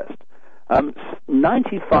would suggest.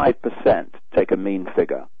 95%, take a mean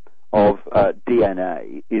figure, of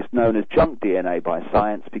DNA is known as junk DNA by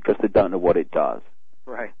science because they don't know what it does.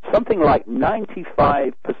 Right. Something like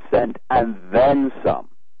 95% and then some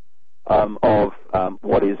of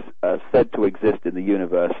what is said to exist in the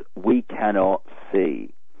universe we cannot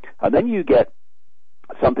see. And then you get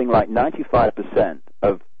something like 95%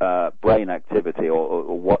 of brain activity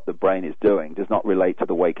or what the brain is doing does not relate to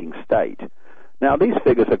the waking state. Now, these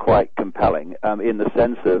figures are quite compelling in the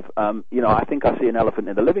sense of, I think I see an elephant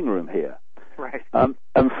in the living room here. Right. And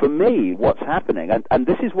for me, what's happening, and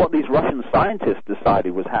this is what these Russian scientists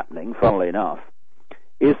decided was happening, funnily enough,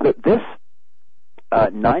 is that this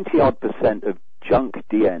 90-odd% of junk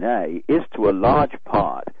DNA is to a large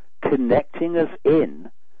part connecting us in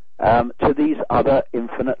to these other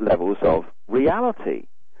infinite levels of reality.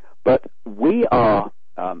 But we are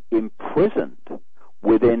imprisoned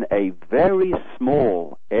within a very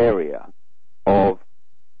small area of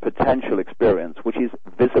potential experience, which is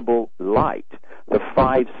visible light, the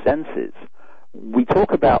five senses. We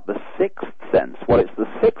talk about the sixth sense. Well, it's the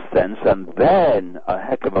sixth sense and then a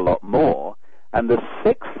heck of a lot more. And the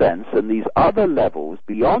sixth sense and these other levels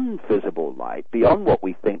beyond visible light, beyond what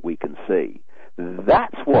we think we can see,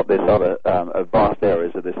 that's what this other vast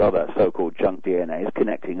areas of this other so-called junk DNA is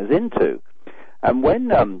connecting us into. And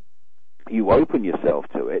when you open yourself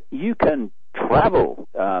to it, you can travel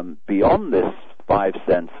beyond this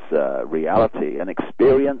five-sense reality and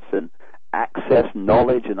experience and access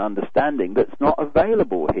knowledge and understanding that's not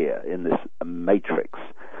available here in this matrix.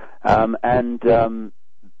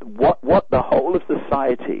 What the whole of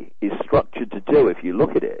society is structured to do, if you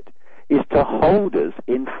look at it, is to hold us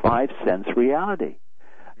in five-sense reality.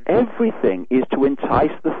 Everything is to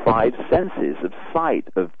entice the five senses of sight,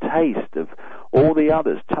 of taste, of all the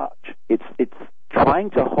others, touch. It's trying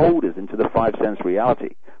to hold us into the five-sense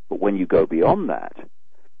reality. But when you go beyond that,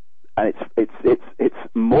 and it's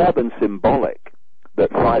more than symbolic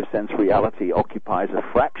that five-sense reality occupies a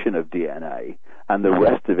fraction of DNA and the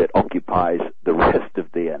rest of it occupies the rest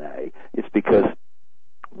of DNA. It's because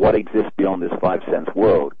what exists beyond this five-sense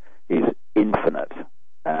world is infinite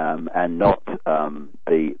and not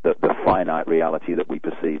the finite reality that we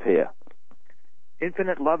perceive here.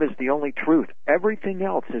 Infinite love is the only truth. Everything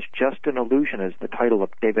else is just an illusion, is the title of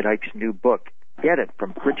David Icke's new book. Get it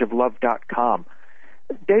from bridgeoflove.com.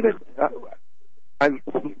 David,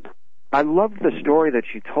 I love the story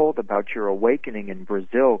that you told about your awakening in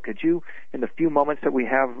Brazil. Could you, in the few moments that we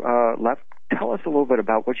have left, tell us a little bit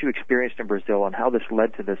about what you experienced in Brazil and how this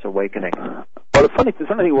led to this awakening. Well, the funny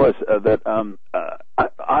thing was that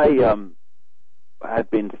I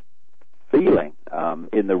had been feeling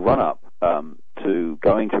in the run-up to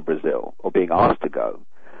going to Brazil, or being asked to go,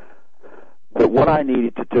 that what I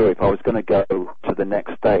needed to do if I was going to go to the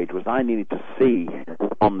next stage was I needed to see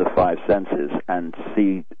on the five senses and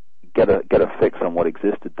get a fix on what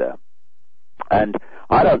existed there. And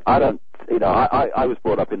I was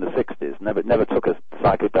brought up in the 60s, never took a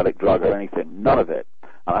psychedelic drug or anything, none of it.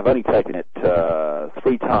 And I've only taken it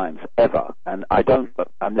 3 times ever, and I've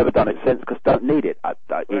never done it since because don't need it.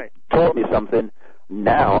 It taught me something.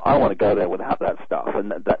 Now I want to go there without that stuff,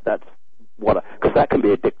 and that's what, because that can be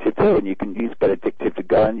addictive too, and you get addictive to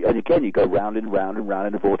go, and again you go round and round and round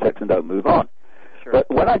in a vortex and don't move on. Sure. But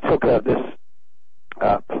when I took this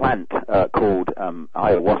plant called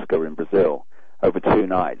ayahuasca in Brazil over 2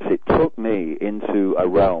 nights, it took me into a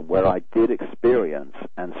realm where I did experience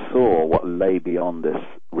and saw what lay beyond this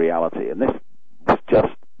reality. And this was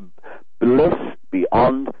just bliss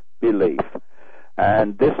beyond belief.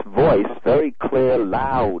 And this voice, very clear,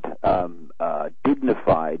 loud,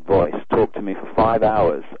 dignified voice, talked to me for 5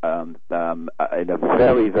 hours in a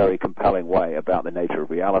very, very compelling way about the nature of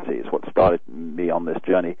reality. It's what started me on this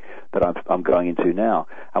journey that I'm going into now.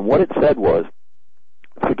 And what it said was,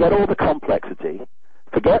 forget all the complexity,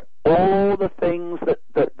 forget all the things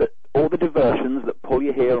that all the diversions that pull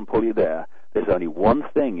you here and pull you there. There's only one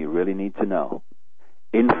thing you really need to know.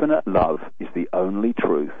 Infinite love is the only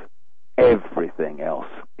truth. Everything else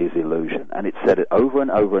is illusion. And it said it over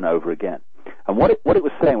and over and over again. And what it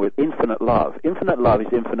was saying was infinite love is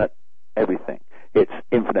infinite everything. It's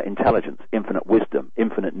infinite intelligence, infinite wisdom,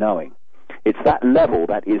 infinite knowing. It's that level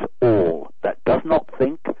that is all, that does not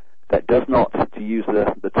think, that does not, to use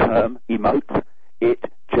the term, emote. It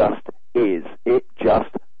just is. It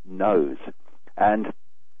just knows. And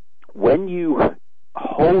when you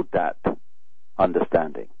hold that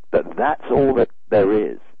understanding, that that's all that there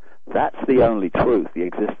is, that's the only truth, the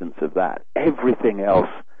existence of that. Everything else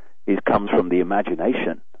comes from the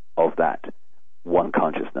imagination of that one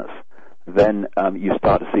consciousness. Then you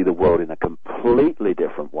start to see the world in a completely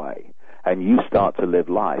different way. And you start to live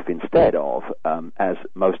life instead of, as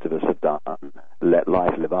most of us have done, let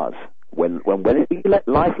life live us. When we let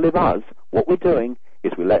life live us, what we're doing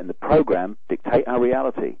is we're letting the program dictate our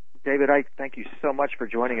reality. David, I thank you so much for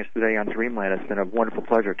joining us today on Dreamland. It's been a wonderful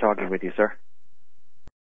pleasure talking with you, sir.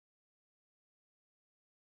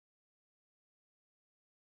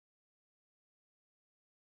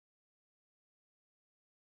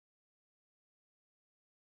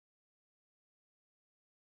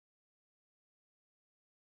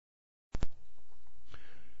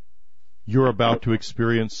 You're about to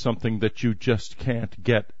experience something that you just can't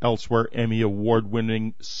get elsewhere. Emmy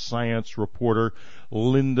Award-winning science reporter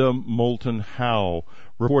Linda Moulton Howe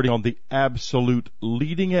reporting on the absolute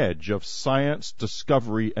leading edge of science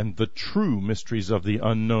discovery and the true mysteries of the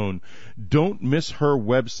unknown. Don't miss her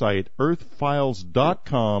website,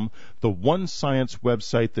 earthfiles.com, the one science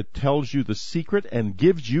website that tells you the secret and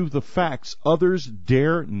gives you the facts others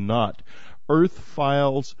dare not.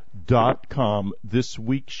 earthfiles.com. This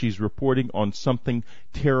week she's reporting on something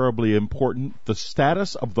terribly important, the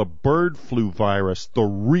status of the bird flu virus, the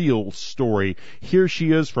real story. Here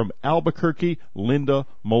she is from Albuquerque, Linda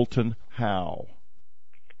Moulton Howe.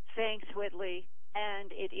 Thanks, Whitley.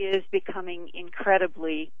 And it is becoming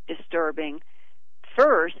incredibly disturbing.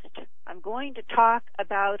 First, I'm going to talk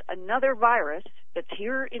about another virus that's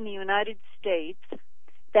here in the United States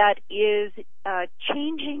that is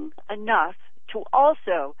changing enough to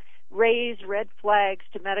also raise red flags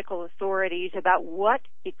to medical authorities about what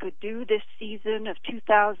it could do this season of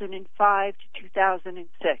 2005 to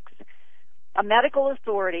 2006. A medical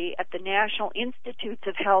authority at the National Institutes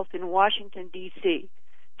of Health in Washington, D.C.,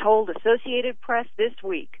 told Associated Press this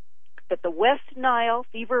week that the West Nile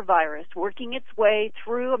fever virus working its way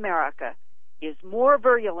through America is more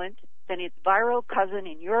virulent than its viral cousin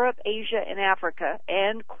in Europe, Asia, and Africa,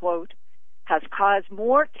 and, quote, has caused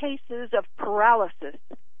more cases of paralysis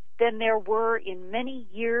than there were in many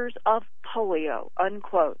years of polio,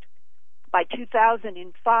 unquote. By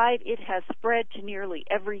 2005, it has spread to nearly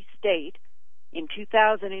every state. In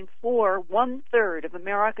 2004, 1/3 of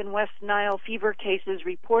American West Nile fever cases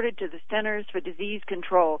reported to the Centers for Disease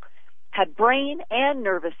Control had brain and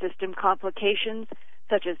nervous system complications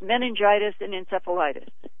such as meningitis and encephalitis.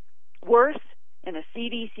 Worse, in a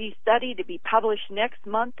CDC study to be published next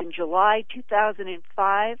month in July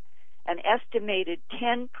 2005, an estimated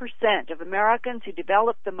 10% of Americans who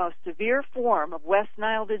develop the most severe form of West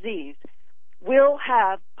Nile disease will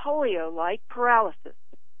have polio-like paralysis.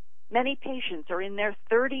 Many patients are in their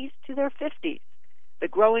 30s to their 50s. The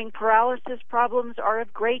growing paralysis problems are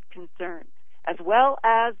of great concern, as well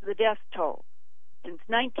as the death toll. Since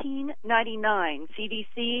 1999,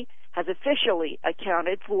 CDC has officially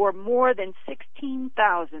accounted for more than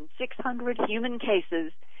 16,600 human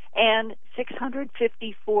cases and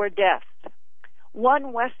 654 deaths.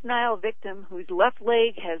 One West Nile victim whose left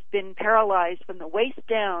leg has been paralyzed from the waist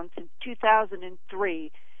down since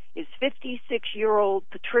 2003 is 56-year-old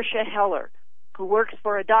Patricia Heller, who works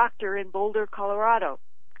for a doctor in Boulder, Colorado.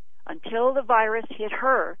 Until the virus hit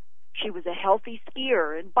her, she was a healthy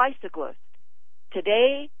skier and bicyclist.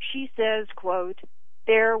 Today, she says, quote,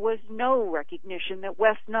 "There was no recognition that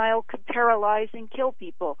West Nile could paralyze and kill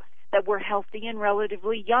people that were healthy and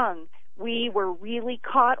relatively young. We were really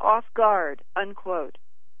caught off guard," unquote.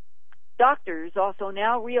 Doctors also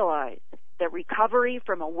now realize that recovery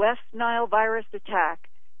from a West Nile virus attack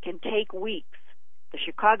can take weeks. The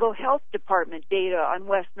Chicago Health Department data on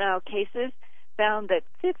West Nile cases found that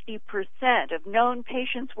 50% of known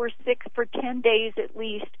patients were sick for 10 days at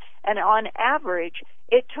least, and on average,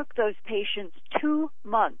 it took those patients 2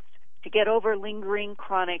 months to get over lingering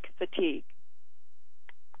chronic fatigue.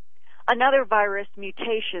 Another virus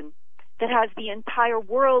mutation that has the entire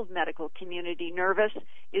world medical community nervous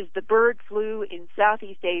is the bird flu in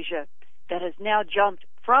Southeast Asia that has now jumped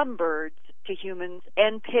from birds to humans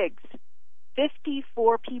and pigs.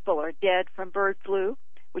 54 people are dead from bird flu,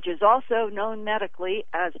 which is also known medically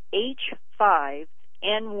as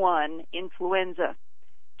H5N1 influenza.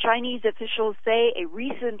 Chinese officials say a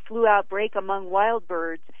recent flu outbreak among wild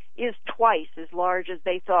birds is twice as large as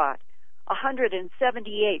they thought.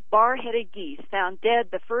 178 bar-headed geese found dead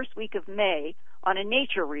the first week of May on a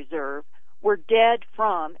nature reserve were dead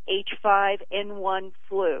from H5N1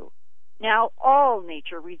 flu. Now all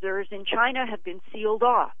nature reserves in China have been sealed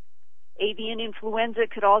off. Avian influenza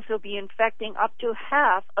could also be infecting up to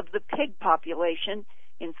half of the pig population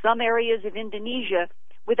in some areas of Indonesia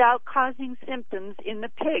without causing symptoms in the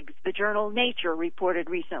pigs, the journal Nature reported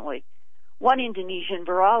recently. One Indonesian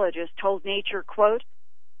virologist told Nature, quote,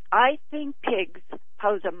 "I think pigs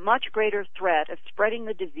pose a much greater threat of spreading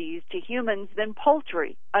the disease to humans than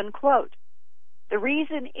poultry," unquote. The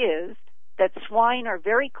reason is that swine are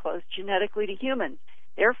very close genetically to humans.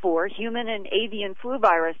 Therefore, human and avian flu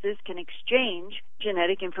viruses can exchange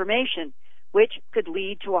genetic information, which could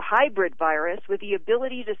lead to a hybrid virus with the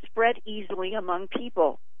ability to spread easily among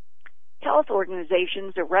people. Health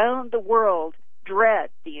organizations around the world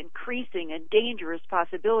dread the increasing and dangerous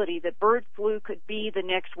possibility that bird flu could be the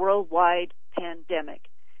next worldwide pandemic.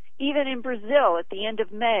 Even in Brazil at the end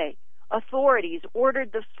of May, authorities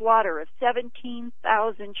ordered the slaughter of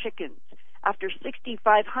 17,000 chickens after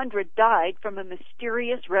 6,500 died from a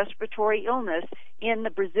mysterious respiratory illness in the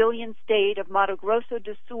Brazilian state of Mato Grosso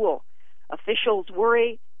do Sul. Officials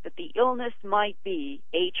worry that the illness might be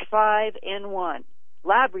H5N1.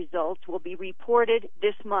 Lab results will be reported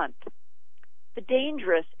this month. The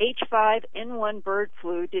dangerous H5N1 bird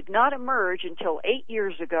flu did not emerge until 8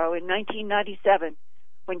 years ago in 1997,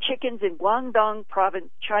 when chickens in Guangdong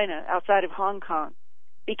province, China, outside of Hong Kong,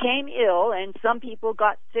 became ill and some people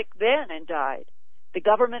got sick then and died. The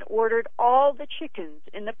government ordered all the chickens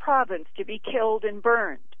in the province to be killed and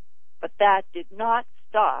burned, but that did not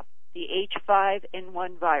stop the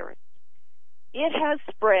H5N1 virus. It has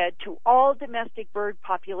spread to all domestic bird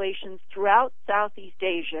populations throughout Southeast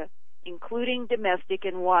Asia, including domestic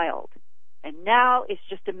and wild. And now it's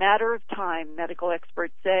just a matter of time, medical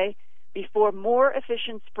experts say, before more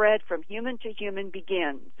efficient spread from human to human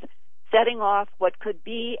begins, setting off what could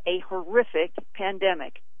be a horrific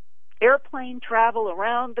pandemic. Airplane travel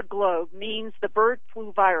around the globe means the bird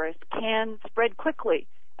flu virus can spread quickly,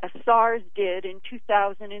 as SARS did in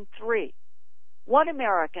 2003. One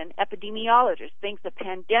American epidemiologist thinks a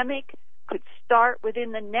pandemic could start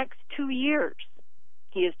within the next 2 years.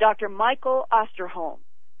 He is Dr. Michael Osterholm,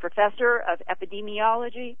 professor of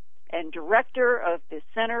epidemiology and director of the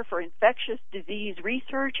Center for Infectious Disease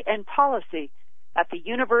Research and Policy at the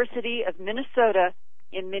University of Minnesota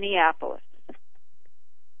in Minneapolis.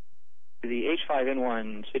 The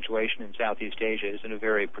H5N1 situation in Southeast Asia is in a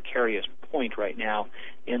very precarious point right now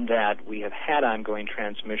in that we have had ongoing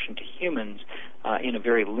transmission to humans in a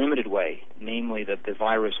very limited way, namely that the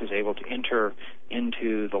virus is able to enter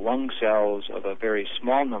into the lung cells of a very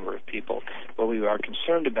small number of people. What we are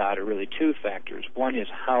concerned about are really two factors. One is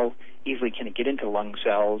how easily can it get into lung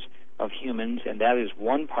cells of humans, and that is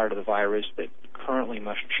one part of the virus that currently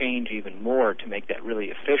must change even more to make that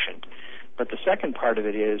really efficient. But the second part of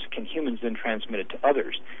it is, can humans then transmit it to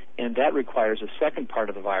others? And that requires a second part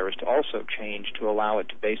of the virus to also change to allow it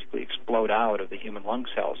to basically explode out of the human lung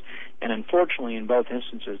cells. And unfortunately, in both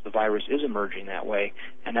instances, the virus is emerging that way,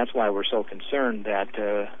 and that's why we're so concerned that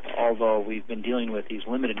although we've been dealing with these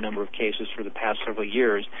limited number of cases for the past several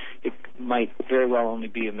years, it might very well only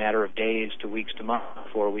be a matter of days to weeks to months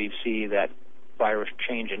before we see that virus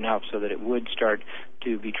change enough so that it would start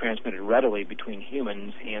to be transmitted readily between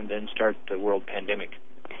humans and then start the world pandemic.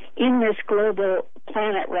 In this global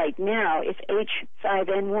planet right now, if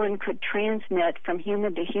H5N1 could transmit from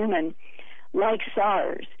human to human like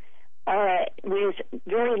SARS, with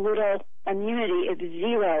very little immunity of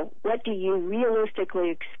zero, what do you realistically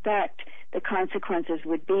expect the consequences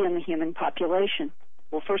would be in the human population?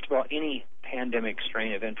 Well, first of all, any pandemic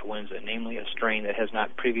strain of influenza, namely a strain that has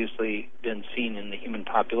not previously been seen in the human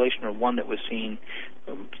population or one that was seen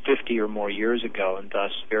 50 or more years ago, and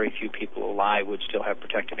thus very few people alive would still have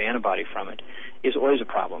protective antibody from it, is always a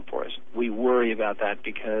problem for us. We worry about that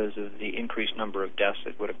because of the increased number of deaths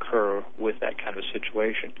that would occur with that kind of a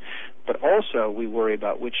situation. But also we worry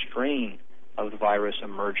about which strain of the virus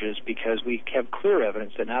emerges because we have clear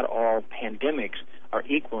evidence that not all pandemics are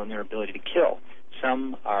equal in their ability to kill.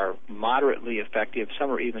 Some are moderately effective,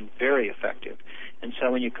 some are even very effective. And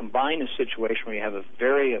so when you combine a situation where you have a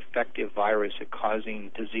very effective virus at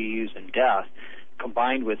causing disease and death,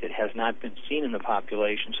 combined with it has not been seen in the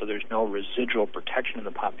population, so there's no residual protection in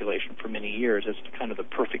the population for many years, it's kind of the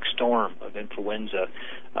perfect storm of influenza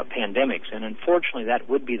pandemics. And unfortunately, that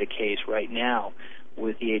would be the case right now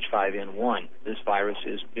with the H5N1. This virus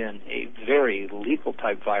has been a very lethal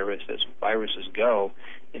type virus as viruses go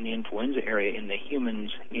in the influenza area in the humans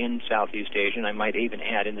in Southeast Asia, and I might even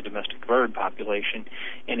add in the domestic bird population.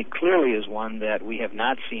 And it clearly is one that we have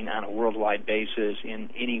not seen on a worldwide basis in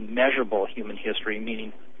any measurable human history,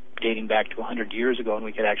 meaning dating back to 100 years ago, and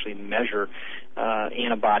we could actually measure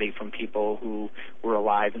antibody from people who were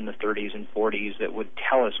alive in the 30s and 40s that would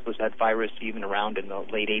tell us was that virus even around in the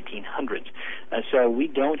late 1800s. So we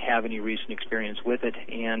don't have any recent experience with it,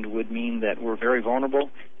 and would mean that we're very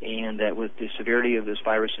vulnerable, and that with the severity of this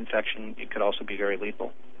virus infection, it could also be very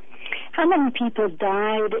lethal. How many people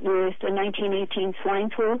died with the 1918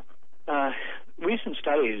 swine flu? Recent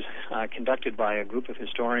studies conducted by a group of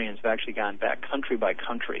historians have actually gone back country by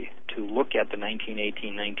country to look at the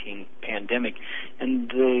 1918-19 pandemic, and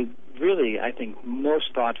the really, I think,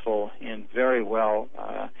 most thoughtful and very well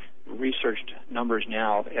researched numbers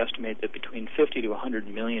now estimate that between 50 to 100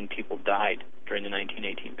 million people died during the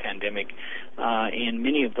 1918 pandemic, and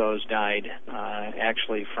many of those died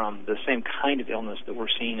actually from the same kind of illness that we're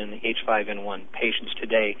seeing in the H5N1 patients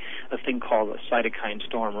today, a thing called a cytokine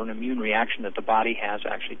storm, or an immune reaction that the body has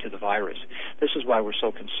actually to the virus. This is why we're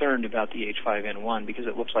so concerned about the H5N1, because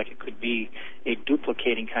it looks like it could be a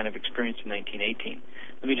duplicating kind of experience in 1918.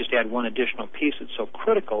 Let me just add one additional piece that's so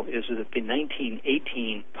critical, is that the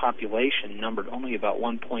 1918 population numbered only about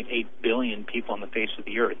 1.8 billion people on the face of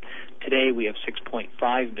the earth. Today we have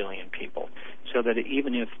 6.5 billion people, so that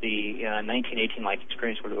even if the 1918-like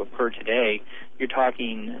experience were to occur today, you're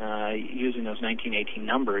talking, using those 1918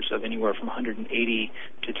 numbers, of anywhere from 180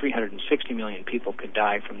 to 360 million people could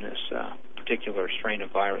die from this particular strain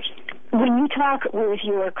of virus. When you talk with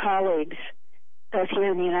your colleagues, both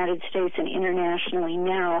here in the United States and internationally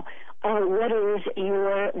now, what is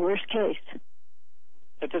your worst case?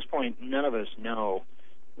 At this point, none of us know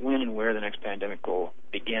when and where the next pandemic will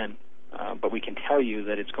begin, but we can tell you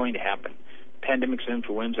that it's going to happen. Pandemics of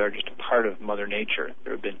influenza are just a part of Mother Nature.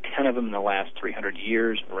 There have been 10 of them in the last 300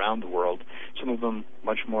 years around the world, some of them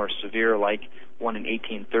much more severe, like one in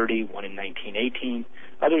 1830, one in 1918,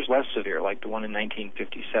 others less severe, like the one in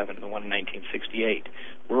 1957 and the one in 1968.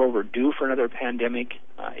 We're overdue for another pandemic.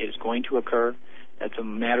 It is going to occur. It's a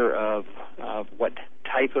matter of what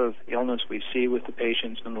type of illness we see with the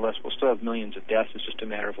patients. Nonetheless, we'll still have millions of deaths. It's just a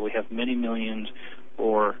matter of will we have many millions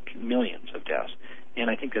or millions of deaths. And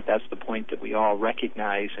I think that that's the point that we all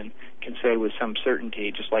recognize and can say with some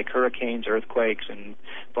certainty, just like hurricanes, earthquakes, and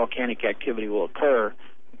volcanic activity will occur,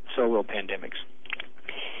 so will pandemics.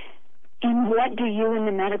 And what do you in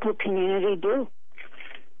the medical community do?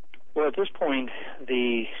 Well, at this point,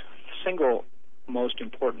 the single most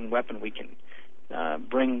important weapon we can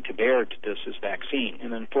bring to bear to this is vaccine.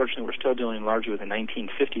 And unfortunately, we're still dealing largely with a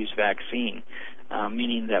 1950s vaccine,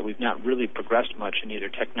 meaning that we've not really progressed much in either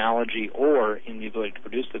technology or in the ability to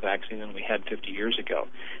produce the vaccine than we had 50 years ago.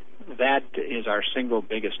 that is our single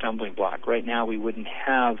biggest stumbling block. Right now, we wouldn't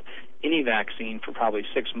have any vaccine for probably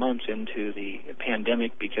 6 months into the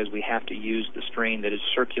pandemic because we have to use the strain that is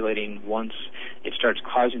circulating once it starts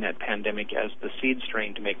causing that pandemic as the seed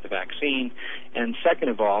strain to make the vaccine. And second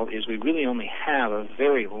of all is we really only have a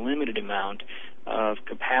very limited amount of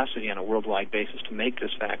capacity on a worldwide basis to make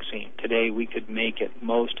this vaccine. Today we could make at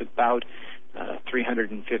most about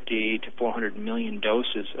 350 to 400 million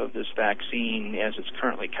doses of this vaccine as it's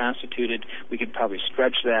currently constituted. We could probably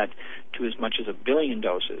stretch that to as much as 1 billion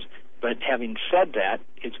doses. But having said that,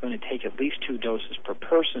 it's going to take at least 2 doses per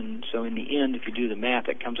person. So in the end, if you do the math,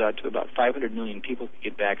 it comes out to about 500 million people who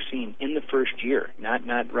get vaccine in the first year, not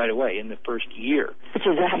right away, in the first year. Which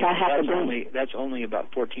is that's only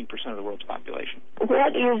about 14% of the world's population.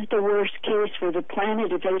 What is the worst case for the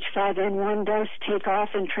planet if H5N1 does take off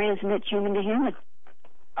and transmit human to human?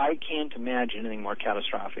 I can't imagine anything more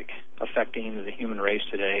catastrophic affecting the human race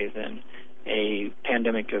today than a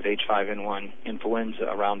pandemic of H5N1 influenza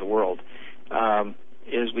around the world.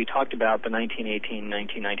 As we talked about the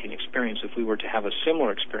 1918-1919 experience, if we were to have a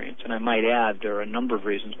similar experience, and I might add there are a number of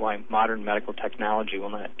reasons why modern medical technology will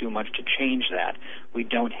not do much to change that. We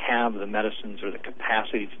don't have the medicines or the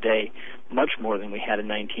capacity today, much more than we had in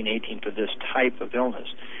 1918 for this type of illness.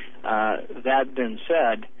 That being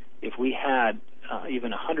said, if we had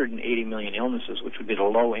even 180 million illnesses, which would be the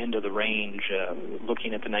low end of the range,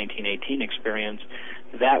 looking at the 1918 experience,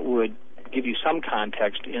 that would give you some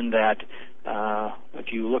context in that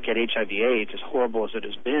if you look at HIV/AIDS, as horrible as it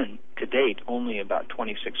has been to date, only about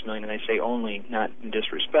 26 million, and I say only not in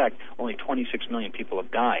disrespect, only 26 million people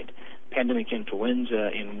have died. Pandemic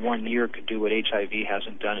influenza in 1 year could do what HIV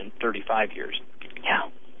hasn't done in 35 years. Yeah.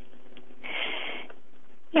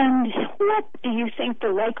 And what do you think the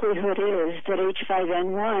likelihood is that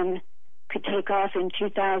H5N1 could take off in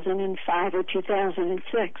 2005 or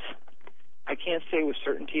 2006? I can't say with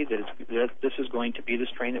certainty that this is going to be the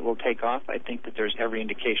strain that will take off. I think that there's every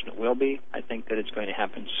indication it will be. I think that it's going to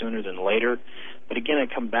happen sooner than later. But again,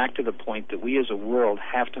 I come back to the point that we as a world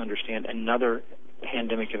have to understand another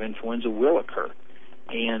pandemic of influenza will occur.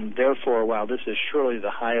 And therefore, while this is surely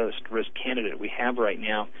the highest risk candidate we have right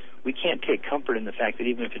now, we can't take comfort in the fact that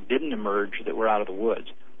even if it didn't emerge, that we're out of the woods.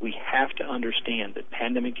 We have to understand that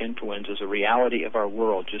pandemic influenza is a reality of our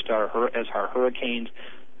world, just as our hurricanes,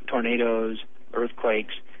 tornadoes,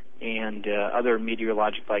 earthquakes, and other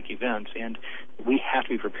meteorologic-like events. And we have to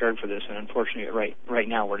be prepared for this, and unfortunately, right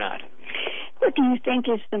now, we're not. What do you think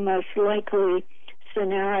is the most likely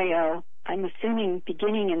scenario? I'm assuming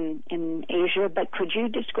beginning in Asia, but could you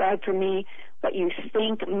describe for me what you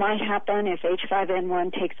think might happen if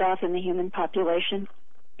H5N1 takes off in the human population?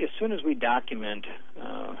 As soon as we document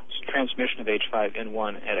transmission of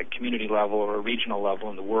H5N1 at a community level or a regional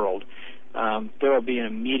level in the world, there will be an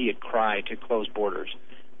immediate cry to close borders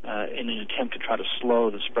in an attempt to try to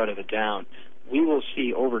slow the spread of it down. We will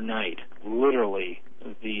see overnight, literally,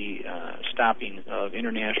 the stopping of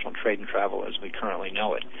international trade and travel as we currently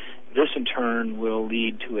know it. This, in turn, will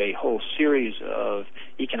lead to a whole series of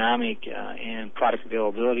economic and product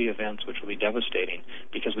availability events which will be devastating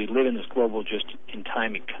because we live in this global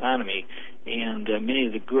just-in-time economy, and many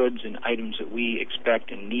of the goods and items that we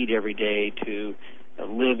expect and need every day to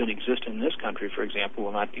live and exist in this country, for example,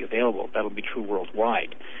 will not be available. That will be true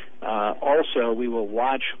worldwide. Also, we will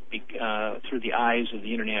watch through the eyes of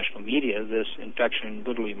the international media this infection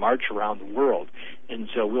literally march around the world, and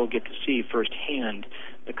so we'll get to see firsthand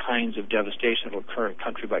the kinds of devastation that will occur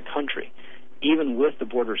country by country. Even with the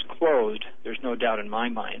borders closed, there's no doubt in my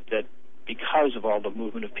mind that because of all the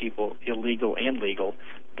movement of people, illegal and legal,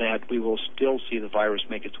 that we will still see the virus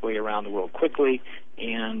make its way around the world quickly,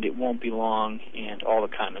 and it won't be long, and all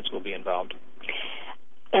the continents will be involved.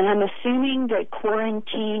 And I'm assuming that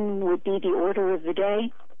quarantine would be the order of the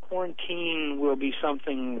day? Quarantine will be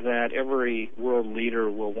something that every world leader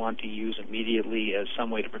will want to use immediately as some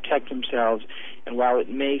way to protect themselves, and while it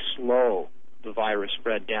may slow the virus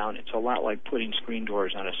spread down, it's a lot like putting screen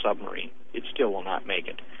doors on a submarine. It still will not make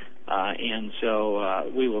it. And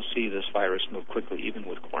so we will see this virus move quickly, even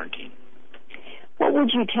with quarantine. What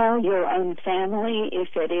would you tell your own family if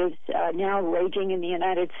it is now raging in the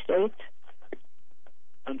United States?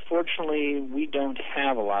 Unfortunately, we don't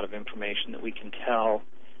have a lot of information that we can tell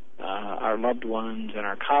our loved ones and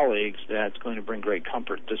our colleagues that's going to bring great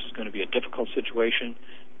comfort. This is going to be a difficult situation.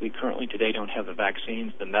 We currently today don't have the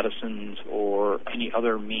vaccines, the medicines, or any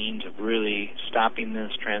other means of really stopping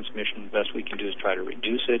this transmission. The best we can do is try to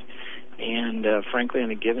reduce it. And frankly, on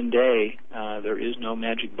a given day, there is no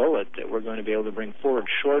magic bullet that we're going to be able to bring forward,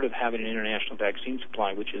 short of having an international vaccine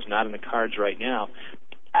supply, which is not in the cards right now.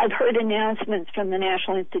 I've heard announcements from the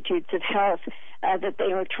National Institutes of Health that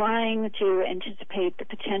they are trying to anticipate the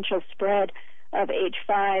potential spread of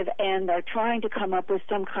H5, and they're trying to come up with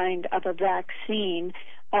some kind of a vaccine.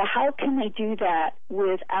 How can they do that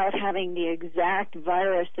without having the exact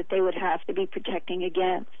virus that they would have to be protecting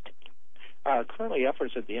against? Currently,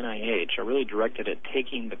 efforts at the NIH are really directed at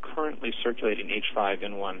taking the currently circulating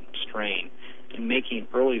H5N1 strain and making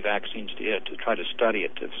early vaccines to it to try to study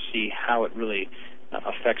it, to see how it really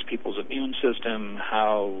affects people's immune system,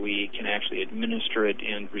 how we can actually administer it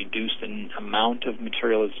and reduce the amount of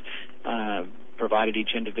material that's provided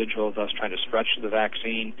each individual, thus trying to stretch the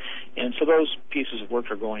vaccine. And so those pieces of work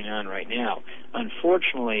are going on right now.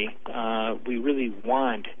 Unfortunately, we really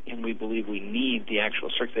want and we believe we need the actual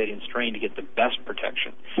circulating strain to get the best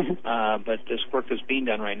protection. But this work that's being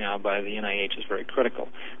done right now by the NIH is very critical.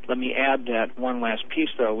 Let me add that one last piece,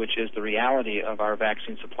 though, which is the reality of our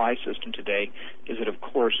vaccine supply system today, is that, of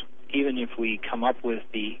course, even if we come up with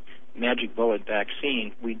the magic bullet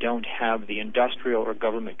vaccine, we don't have the industrial or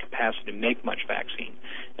government capacity to make much vaccine.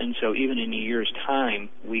 And so even in a year's time,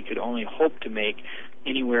 we could only hope to make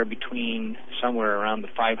anywhere between somewhere around the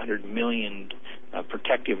 500 million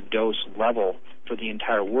protective dose level for the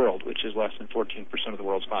entire world, which is less than 14% of the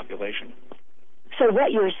world's population. So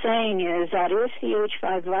what you're saying is that if the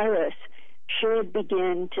H5 virus should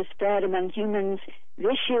begin to spread among humans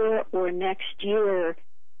this year or next year,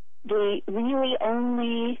 the really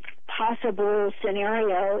only possible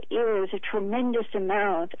scenario is a tremendous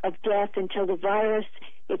amount of death until the virus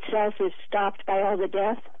itself is stopped by all the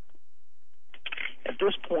death? At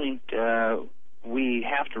this point, we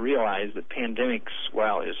have to realize that pandemics,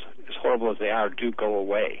 while as horrible as they are, do go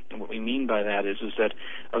away. And what we mean by that is that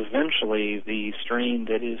eventually the strain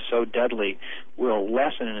that is so deadly will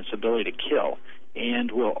lessen in its ability to kill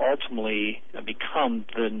and will ultimately become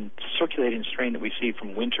the circulating strain that we see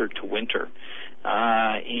from winter to winter.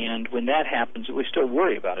 And when that happens, we still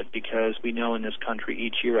worry about it because we know in this country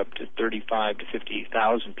each year up to 35 to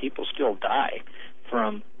 50,000 people still die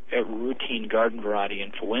from a routine garden variety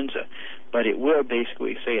influenza. But it will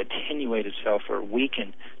basically, say, attenuate itself or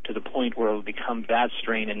weaken to the point where it will become that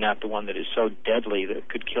strain and not the one that is so deadly that it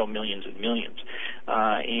could kill millions and millions.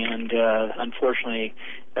 Unfortunately,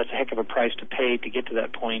 that's a heck of a price to pay to get to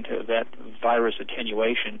that point of that virus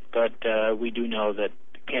attenuation. But we do know that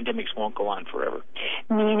pandemics won't go on forever.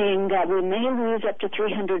 Meaning that we may lose up to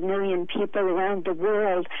 300 million people around the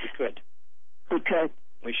world. We could. We could.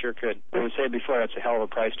 We sure could. I would say before, that's a hell of a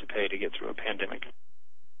price to pay to get through a pandemic.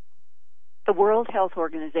 The World Health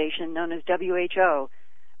Organization, known as WHO,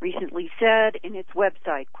 recently said in its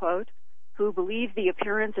website, quote, "Who believe the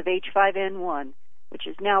appearance of H5N1, which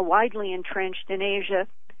is now widely entrenched in Asia,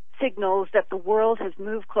 signals that the world has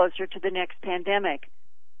moved closer to the next pandemic.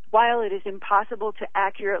 While it is impossible to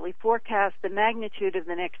accurately forecast the magnitude of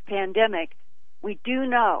the next pandemic, we do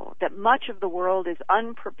know that much of the world is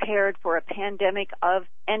unprepared for a pandemic of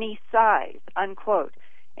any size," unquote.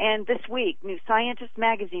 And this week, New Scientist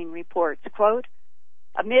magazine reports, quote,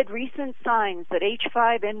 "Amid recent signs that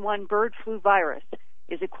H5N1 bird flu virus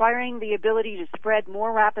is acquiring the ability to spread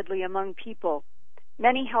more rapidly among people,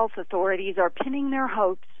 many health authorities are pinning their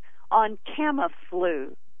hopes on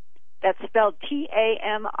Tamiflu. That's spelled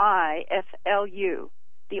Tamiflu,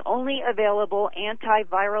 the only available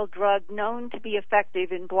antiviral drug known to be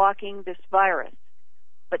effective in blocking this virus.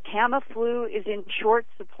 But Tamiflu is in short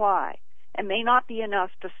supply and may not be enough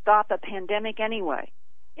to stop a pandemic anyway.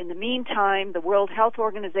 In the meantime, the World Health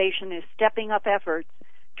Organization is stepping up efforts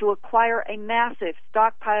to acquire a massive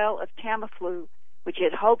stockpile of Tamiflu, which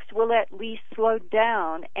it hopes will at least slow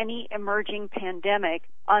down any emerging pandemic,"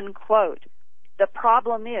 unquote. The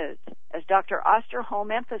problem is, as Dr.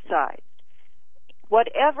 Osterholm emphasized,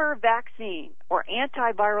 whatever vaccine or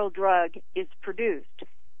antiviral drug is produced,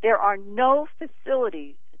 there are no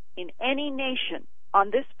facilities in any nation on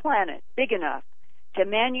this planet big enough to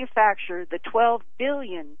manufacture the 12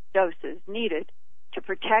 billion doses needed to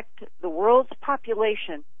protect the world's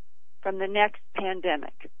population from the next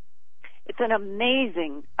pandemic. It's an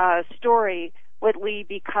amazing story, Whitley,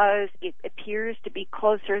 because it appears to be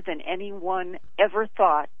closer than anyone ever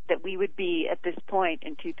thought that we would be at this point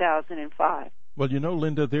in 2005. Well, you know,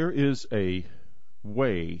 Linda, there is a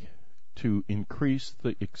way to increase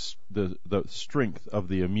the strength of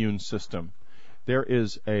the immune system. There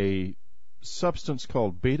is a substance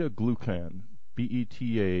called beta-glucan,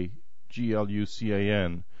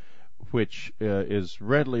 Betaglucan, which is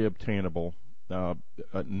readily obtainable.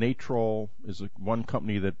 Natrol is one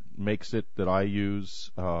company that makes it that I use,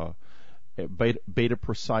 Beta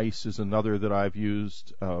Precise is another that I've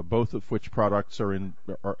used, both of which products are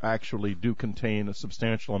actually do contain a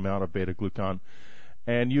substantial amount of beta glucan.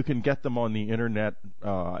 And you can get them on the internet.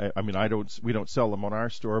 We don't sell them on our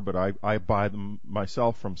store, but I buy them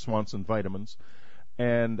myself from Swanson Vitamins.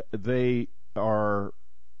 And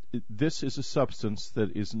this is a substance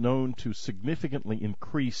that is known to significantly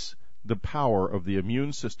increase the power of the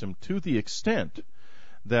immune system, to the extent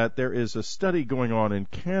that there is a study going on in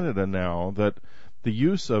Canada now that the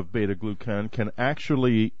use of beta-glucan can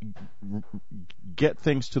actually get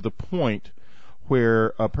things to the point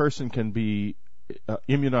where a person can be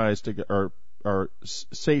immunized or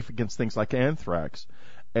safe against things like anthrax,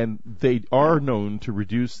 and they are known to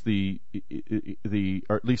reduce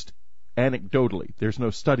or at least anecdotally, there's no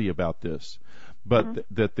study about this, but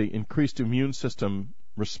that the increased immune system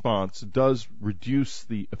response does reduce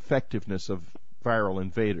the effectiveness of viral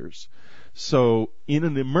invaders. So in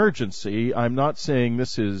an emergency, I'm not saying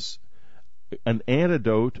this is an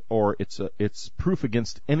antidote or it's proof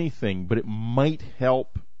against anything, but it might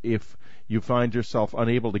help if you find yourself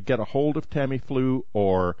unable to get a hold of Tamiflu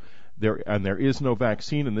or there is no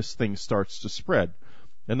vaccine and this thing starts to spread.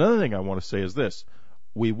 Another thing I want to say is this.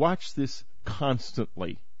 We watch this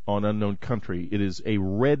constantly on Unknown Country. It is a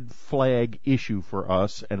red flag issue for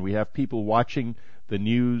us, and we have people watching the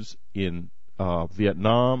news in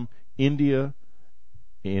Vietnam, India,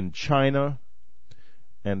 in China,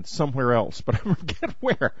 and somewhere else, but I forget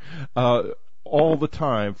where, all the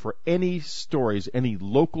time for any stories, any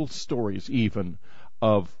local stories even,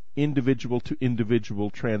 of individual to individual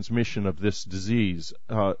transmission of this disease,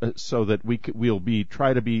 so that we'll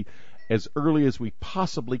try to be as early as we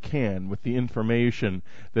possibly can with the information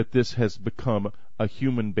that this has become a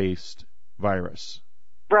human-based virus.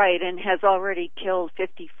 Right, and has already killed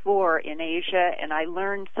 54 in Asia, and I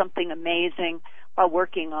learned something amazing while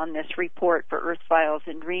working on this report for Earth Files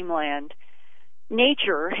in Dreamland.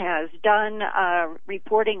 Nature has done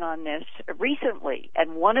reporting on this recently,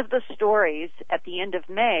 and one of the stories at the end of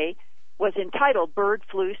May was entitled "Bird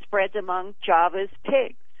Flu Spreads Among Java's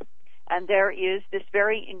Pigs." And there is this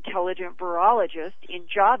very intelligent virologist in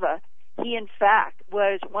Java. He, in fact,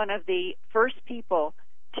 was one of the first people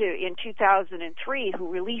in 2003, who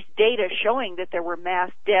released data showing that there were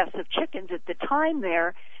mass deaths of chickens at the time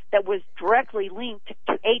there that was directly linked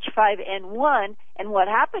to H5N1. And what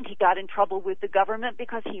happened? He got in trouble with the government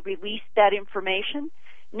because he released that information.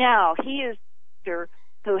 Now, he is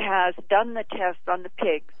who has done the tests on the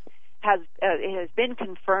pigs, it has been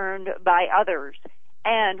confirmed by others.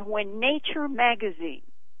 And when Nature magazine,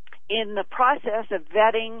 in the process of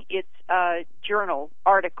vetting its journal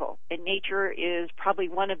article, and Nature is probably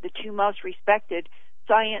one of the two most respected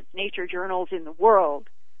science nature journals in the world,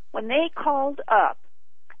 when they called up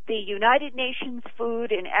the United Nations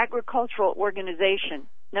Food and Agricultural Organization,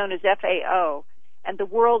 known as FAO, and the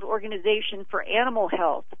World Organization for Animal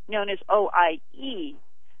Health, known as OIE,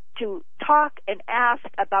 to talk and ask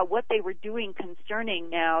about what they were doing concerning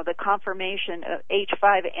now the confirmation of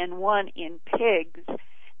H5N1 in pigs,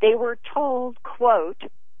 they were told, quote,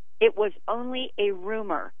 "It was only a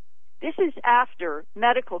rumor." This is after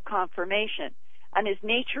medical confirmation, and as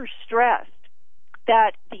Nature stressed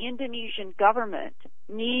that the Indonesian government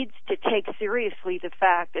needs to take seriously the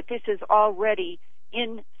fact that this is already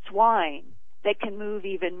in swine that can move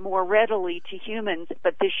even more readily to humans,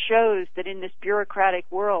 but this shows that in this bureaucratic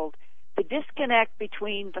world, the disconnect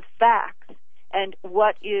between the facts and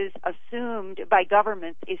what is assumed by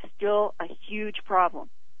governments is still a huge problem.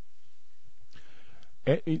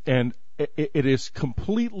 And it is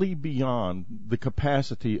completely beyond the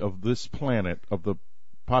capacity of this planet, of the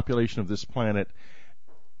population of this planet,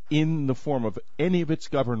 in the form of any of its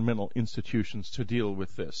governmental institutions to deal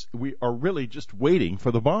with this. We are really just waiting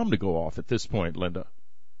for the bomb to go off at this point, Linda.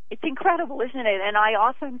 It's incredible, isn't it? And I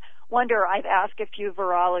often wonder, I've asked a few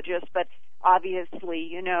virologists, but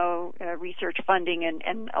obviously, research funding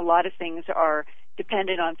and a lot of things are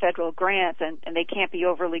dependent on federal grants, and they can't be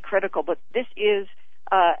overly critical. But this is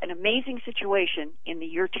an amazing situation in the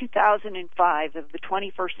year 2005 of the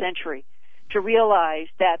 21st century, to realize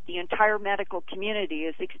that the entire medical community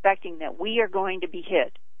is expecting that we are going to be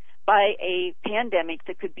hit by a pandemic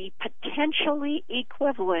that could be potentially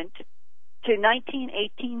equivalent to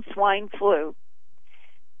 1918 swine flu.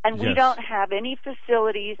 And we don't have any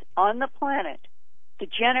facilities on the planet to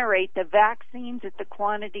generate the vaccines at the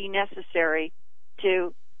quantity necessary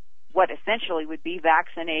to what essentially would be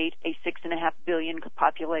vaccinate a 6.5 billion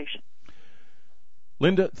population.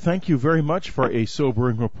 Linda, thank you very much for a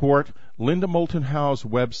sobering report. Linda Moulton Howe's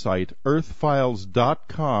website,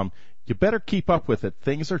 earthfiles.com, You better keep up with it.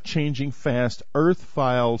 Things are changing fast.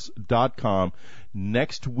 Earthfiles.com.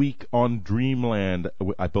 Next week on Dreamland,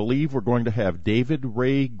 I believe we're going to have David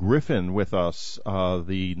Ray Griffin with us,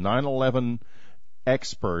 the 9/11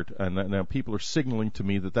 expert. And now people are signaling to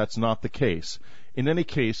me that that's not the case. In any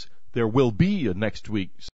case, there will be a next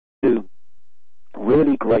week.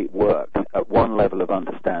 Really great work at one level of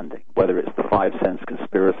understanding, whether it's the 5 cents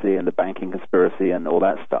conspiracy and the banking conspiracy and all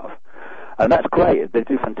that stuff. And that's great. They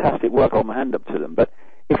do fantastic work. I'll hand up to them. But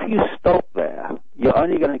if you stop there, you're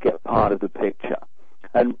only going to get part of the picture.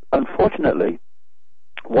 And unfortunately,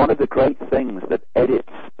 one of the great things that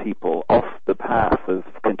edits people off the path of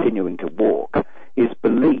continuing to walk is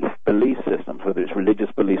belief systems, whether it's religious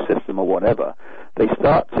belief system or whatever. They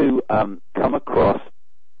start to come across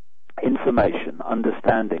information,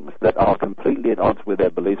 understandings that are completely at odds with their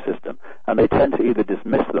belief system, and they tend to either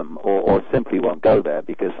dismiss them or simply won't go there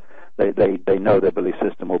because they know their belief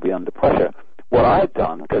system will be under pressure. What I've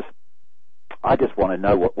done, because I just want to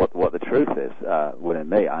know what the truth is within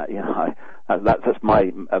me. That's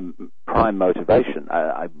my prime motivation.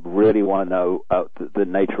 I really want to know the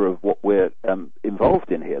nature of what we're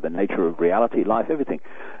involved in here, the nature of reality, life, everything.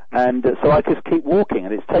 And so I just keep walking,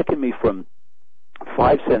 and it's taken me from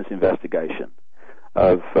 5 cents investigation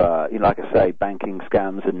of, like I say, banking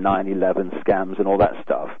scams and 9/11 scams and all that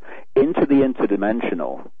stuff into the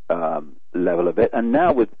interdimensional level of it. And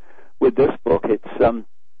now with this book, it's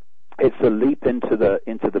a leap into the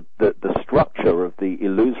structure of the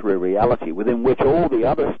illusory reality within which all the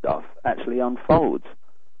other stuff actually unfolds.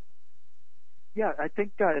 Yeah, I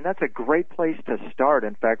think, and that's a great place to start.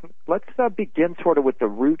 In fact, let's begin sort of with the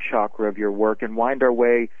root chakra of your work and wind our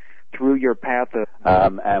way through your path of...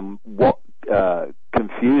 and what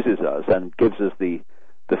confuses us and gives us the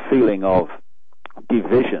feeling of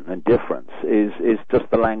division and difference is just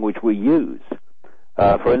the language we use.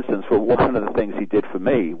 For instance, one of the things he did for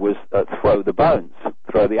me was throw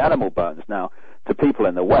the animal bones. Now, to people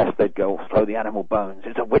in the West, they'd go, throw the animal bones,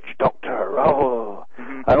 it's a witch doctor, oh.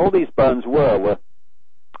 Mm-hmm. And all these bones were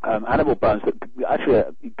animal bones that actually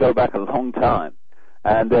go back a long time.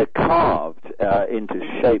 And they're carved into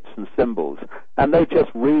shapes and symbols, and they just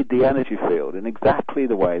read the energy field in exactly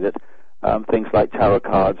the way that things like tarot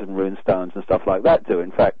cards and rune stones and stuff like that do. In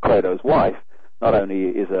fact, Credo's wife not only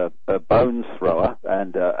is a bones thrower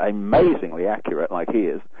and amazingly accurate like he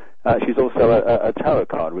is, she's also a tarot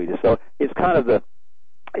card reader. So it's kind of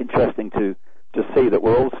interesting to see that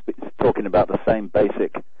we're all talking about the same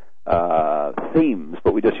basic themes,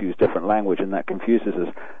 but we just use different language, and that confuses us.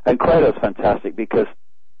 And Credo's fantastic because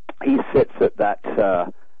he sits at that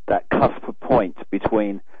cusp point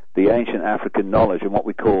between the ancient African knowledge and what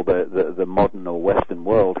we call the modern or Western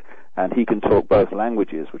world, and he can talk both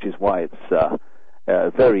languages, which is why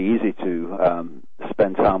it's very easy to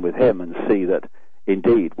spend time with him and see that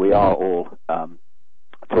indeed we are all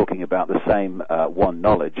talking about the same one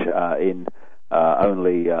knowledge in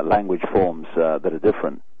only language forms that are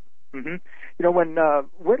different. Mm-hmm. You know, when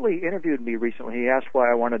Whitley interviewed me recently, he asked why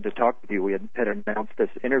I wanted to talk with you. We had announced this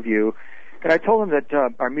interview, and I told him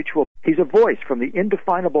that our mutual... He's a voice from the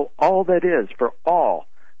indefinable all that is for all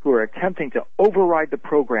who are attempting to override the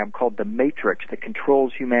program called the Matrix that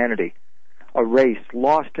controls humanity, a race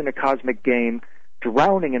lost in a cosmic game,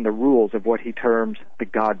 drowning in the rules of what he terms the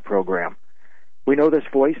God program. We know this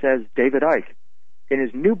voice as David Icke. In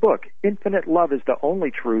his new book, Infinite Love is the Only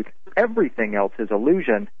Truth, Everything Else is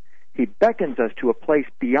Illusion, he beckons us to a place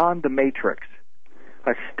beyond the matrix,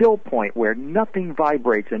 a still point where nothing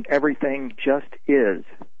vibrates and everything just is.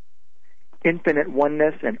 Infinite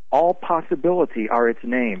oneness and all possibility are its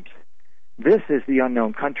names. This is the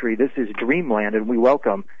unknown country. This is Dreamland, and we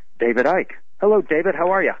welcome David Icke. Hello, David. How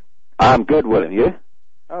are you? I'm good, William. You?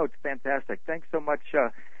 Oh, it's fantastic. Thanks so much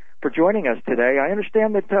for joining us today. I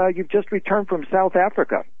understand that you've just returned from South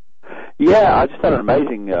Africa. Yeah, I just had an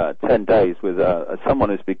amazing 10 days with someone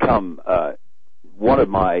who's become one of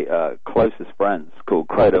my closest friends called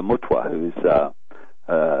Credo Mutwa, who's a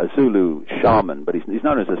Zulu shaman, but he's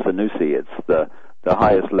known as a Sanusi. It's the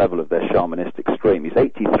highest level of their shamanistic stream. He's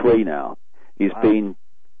 83 now. He's been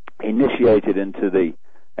initiated into the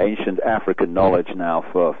ancient African knowledge now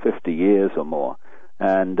for 50 years or more.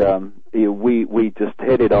 And we just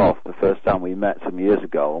hit it off the first time we met some years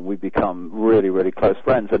ago, and we've become really, really close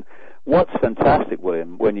friends. And what's fantastic,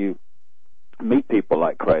 William, when you meet people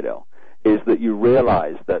like Credo, is that you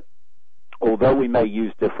realize that although we may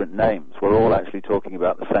use different names, we're all actually talking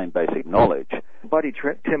about the same basic knowledge. Buddy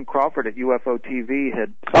Tim Crawford at UFO TV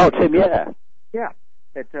had... Oh, Tim, yeah. Yeah.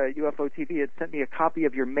 At UFO TV had sent me a copy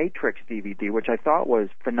of your Matrix DVD, which I thought was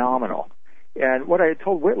phenomenal. And what I had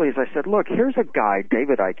told Whitley is I said, look, here's a guy,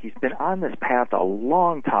 David Icke. He's been on this path a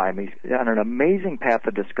long time. He's on an amazing path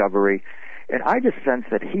of discovery. And I just sense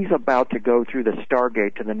that he's about to go through the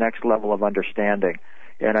Stargate to the next level of understanding.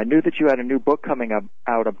 And I knew that you had a new book coming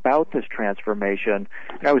out about this transformation.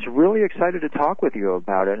 And I was really excited to talk with you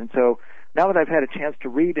about it. And so now that I've had a chance to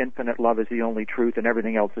read Infinite Love is the Only Truth and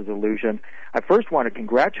Everything Else is Illusion, I first want to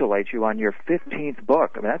congratulate you on your 15th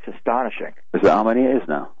book. I mean, that's astonishing. Is that how many it is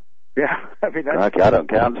now? Yeah, I mean, that's, okay, I don't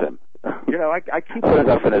count him. You know, I keep. As soon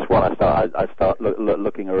as I finish one, I start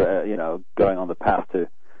looking, going on the path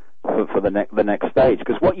for the next stage.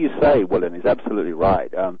 Because what you say, William, is absolutely right.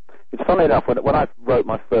 It's funny enough, when I wrote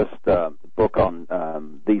my first book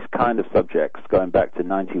on these kind of subjects, going back to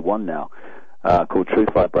 91 now, called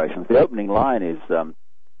Truth Vibrations, the opening line is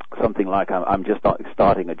something like, "I'm just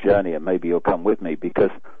starting a journey, and maybe you'll come with me,"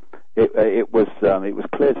 because it was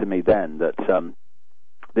clear to me then that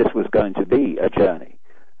this was going to be a journey.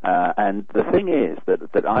 And the thing is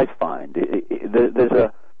that I find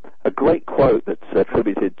there's a great quote that's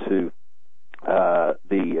attributed to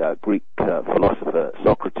the Greek philosopher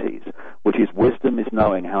Socrates, which is, "Wisdom is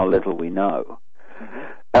knowing how little we know."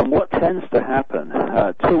 And what tends to happen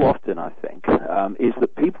too often, I think, is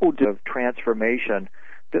that people do transformation.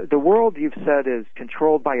 The world, you've said, is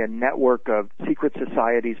controlled by a network of secret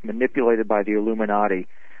societies manipulated by the Illuminati,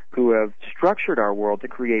 who have structured our world to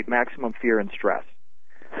create maximum fear and stress.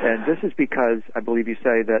 And this is because, I believe you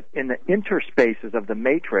say, that in the interspaces of the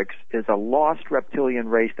Matrix is a lost reptilian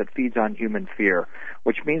race that feeds on human fear,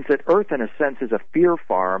 which means that Earth, in a sense, is a fear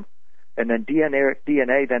farm, and then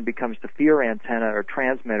DNA then becomes the fear antenna or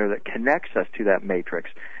transmitter that connects us to that Matrix.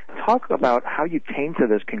 Talk about how you came to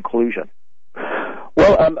this conclusion.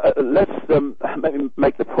 Well, let's maybe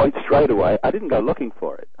make the point straight away. I didn't go looking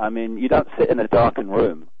for it. I mean, you don't sit in a darkened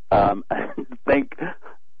room and think,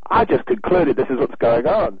 I just concluded this is what's going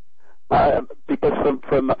on. Because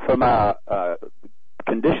from our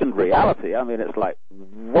conditioned reality, I mean, it's like,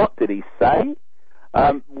 what did he say?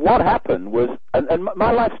 What happened was, and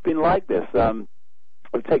my life's been like this. It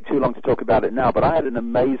would take too long to talk about it now, but I had an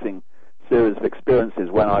amazing series of experiences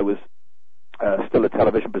when I was still a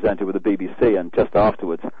television presenter with the BBC, and just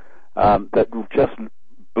afterwards, that just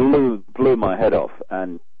blew my head off.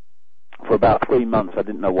 And for about 3 months, I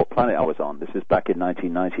didn't know what planet I was on. This is back in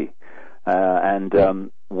 1990, and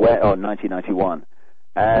 1991.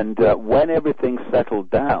 And when everything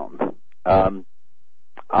settled down,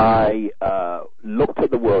 I looked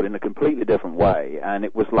at the world in a completely different way, and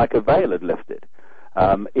it was like a veil had lifted.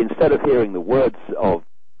 Instead of hearing the words of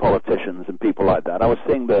politicians and people like that, I was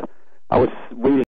reading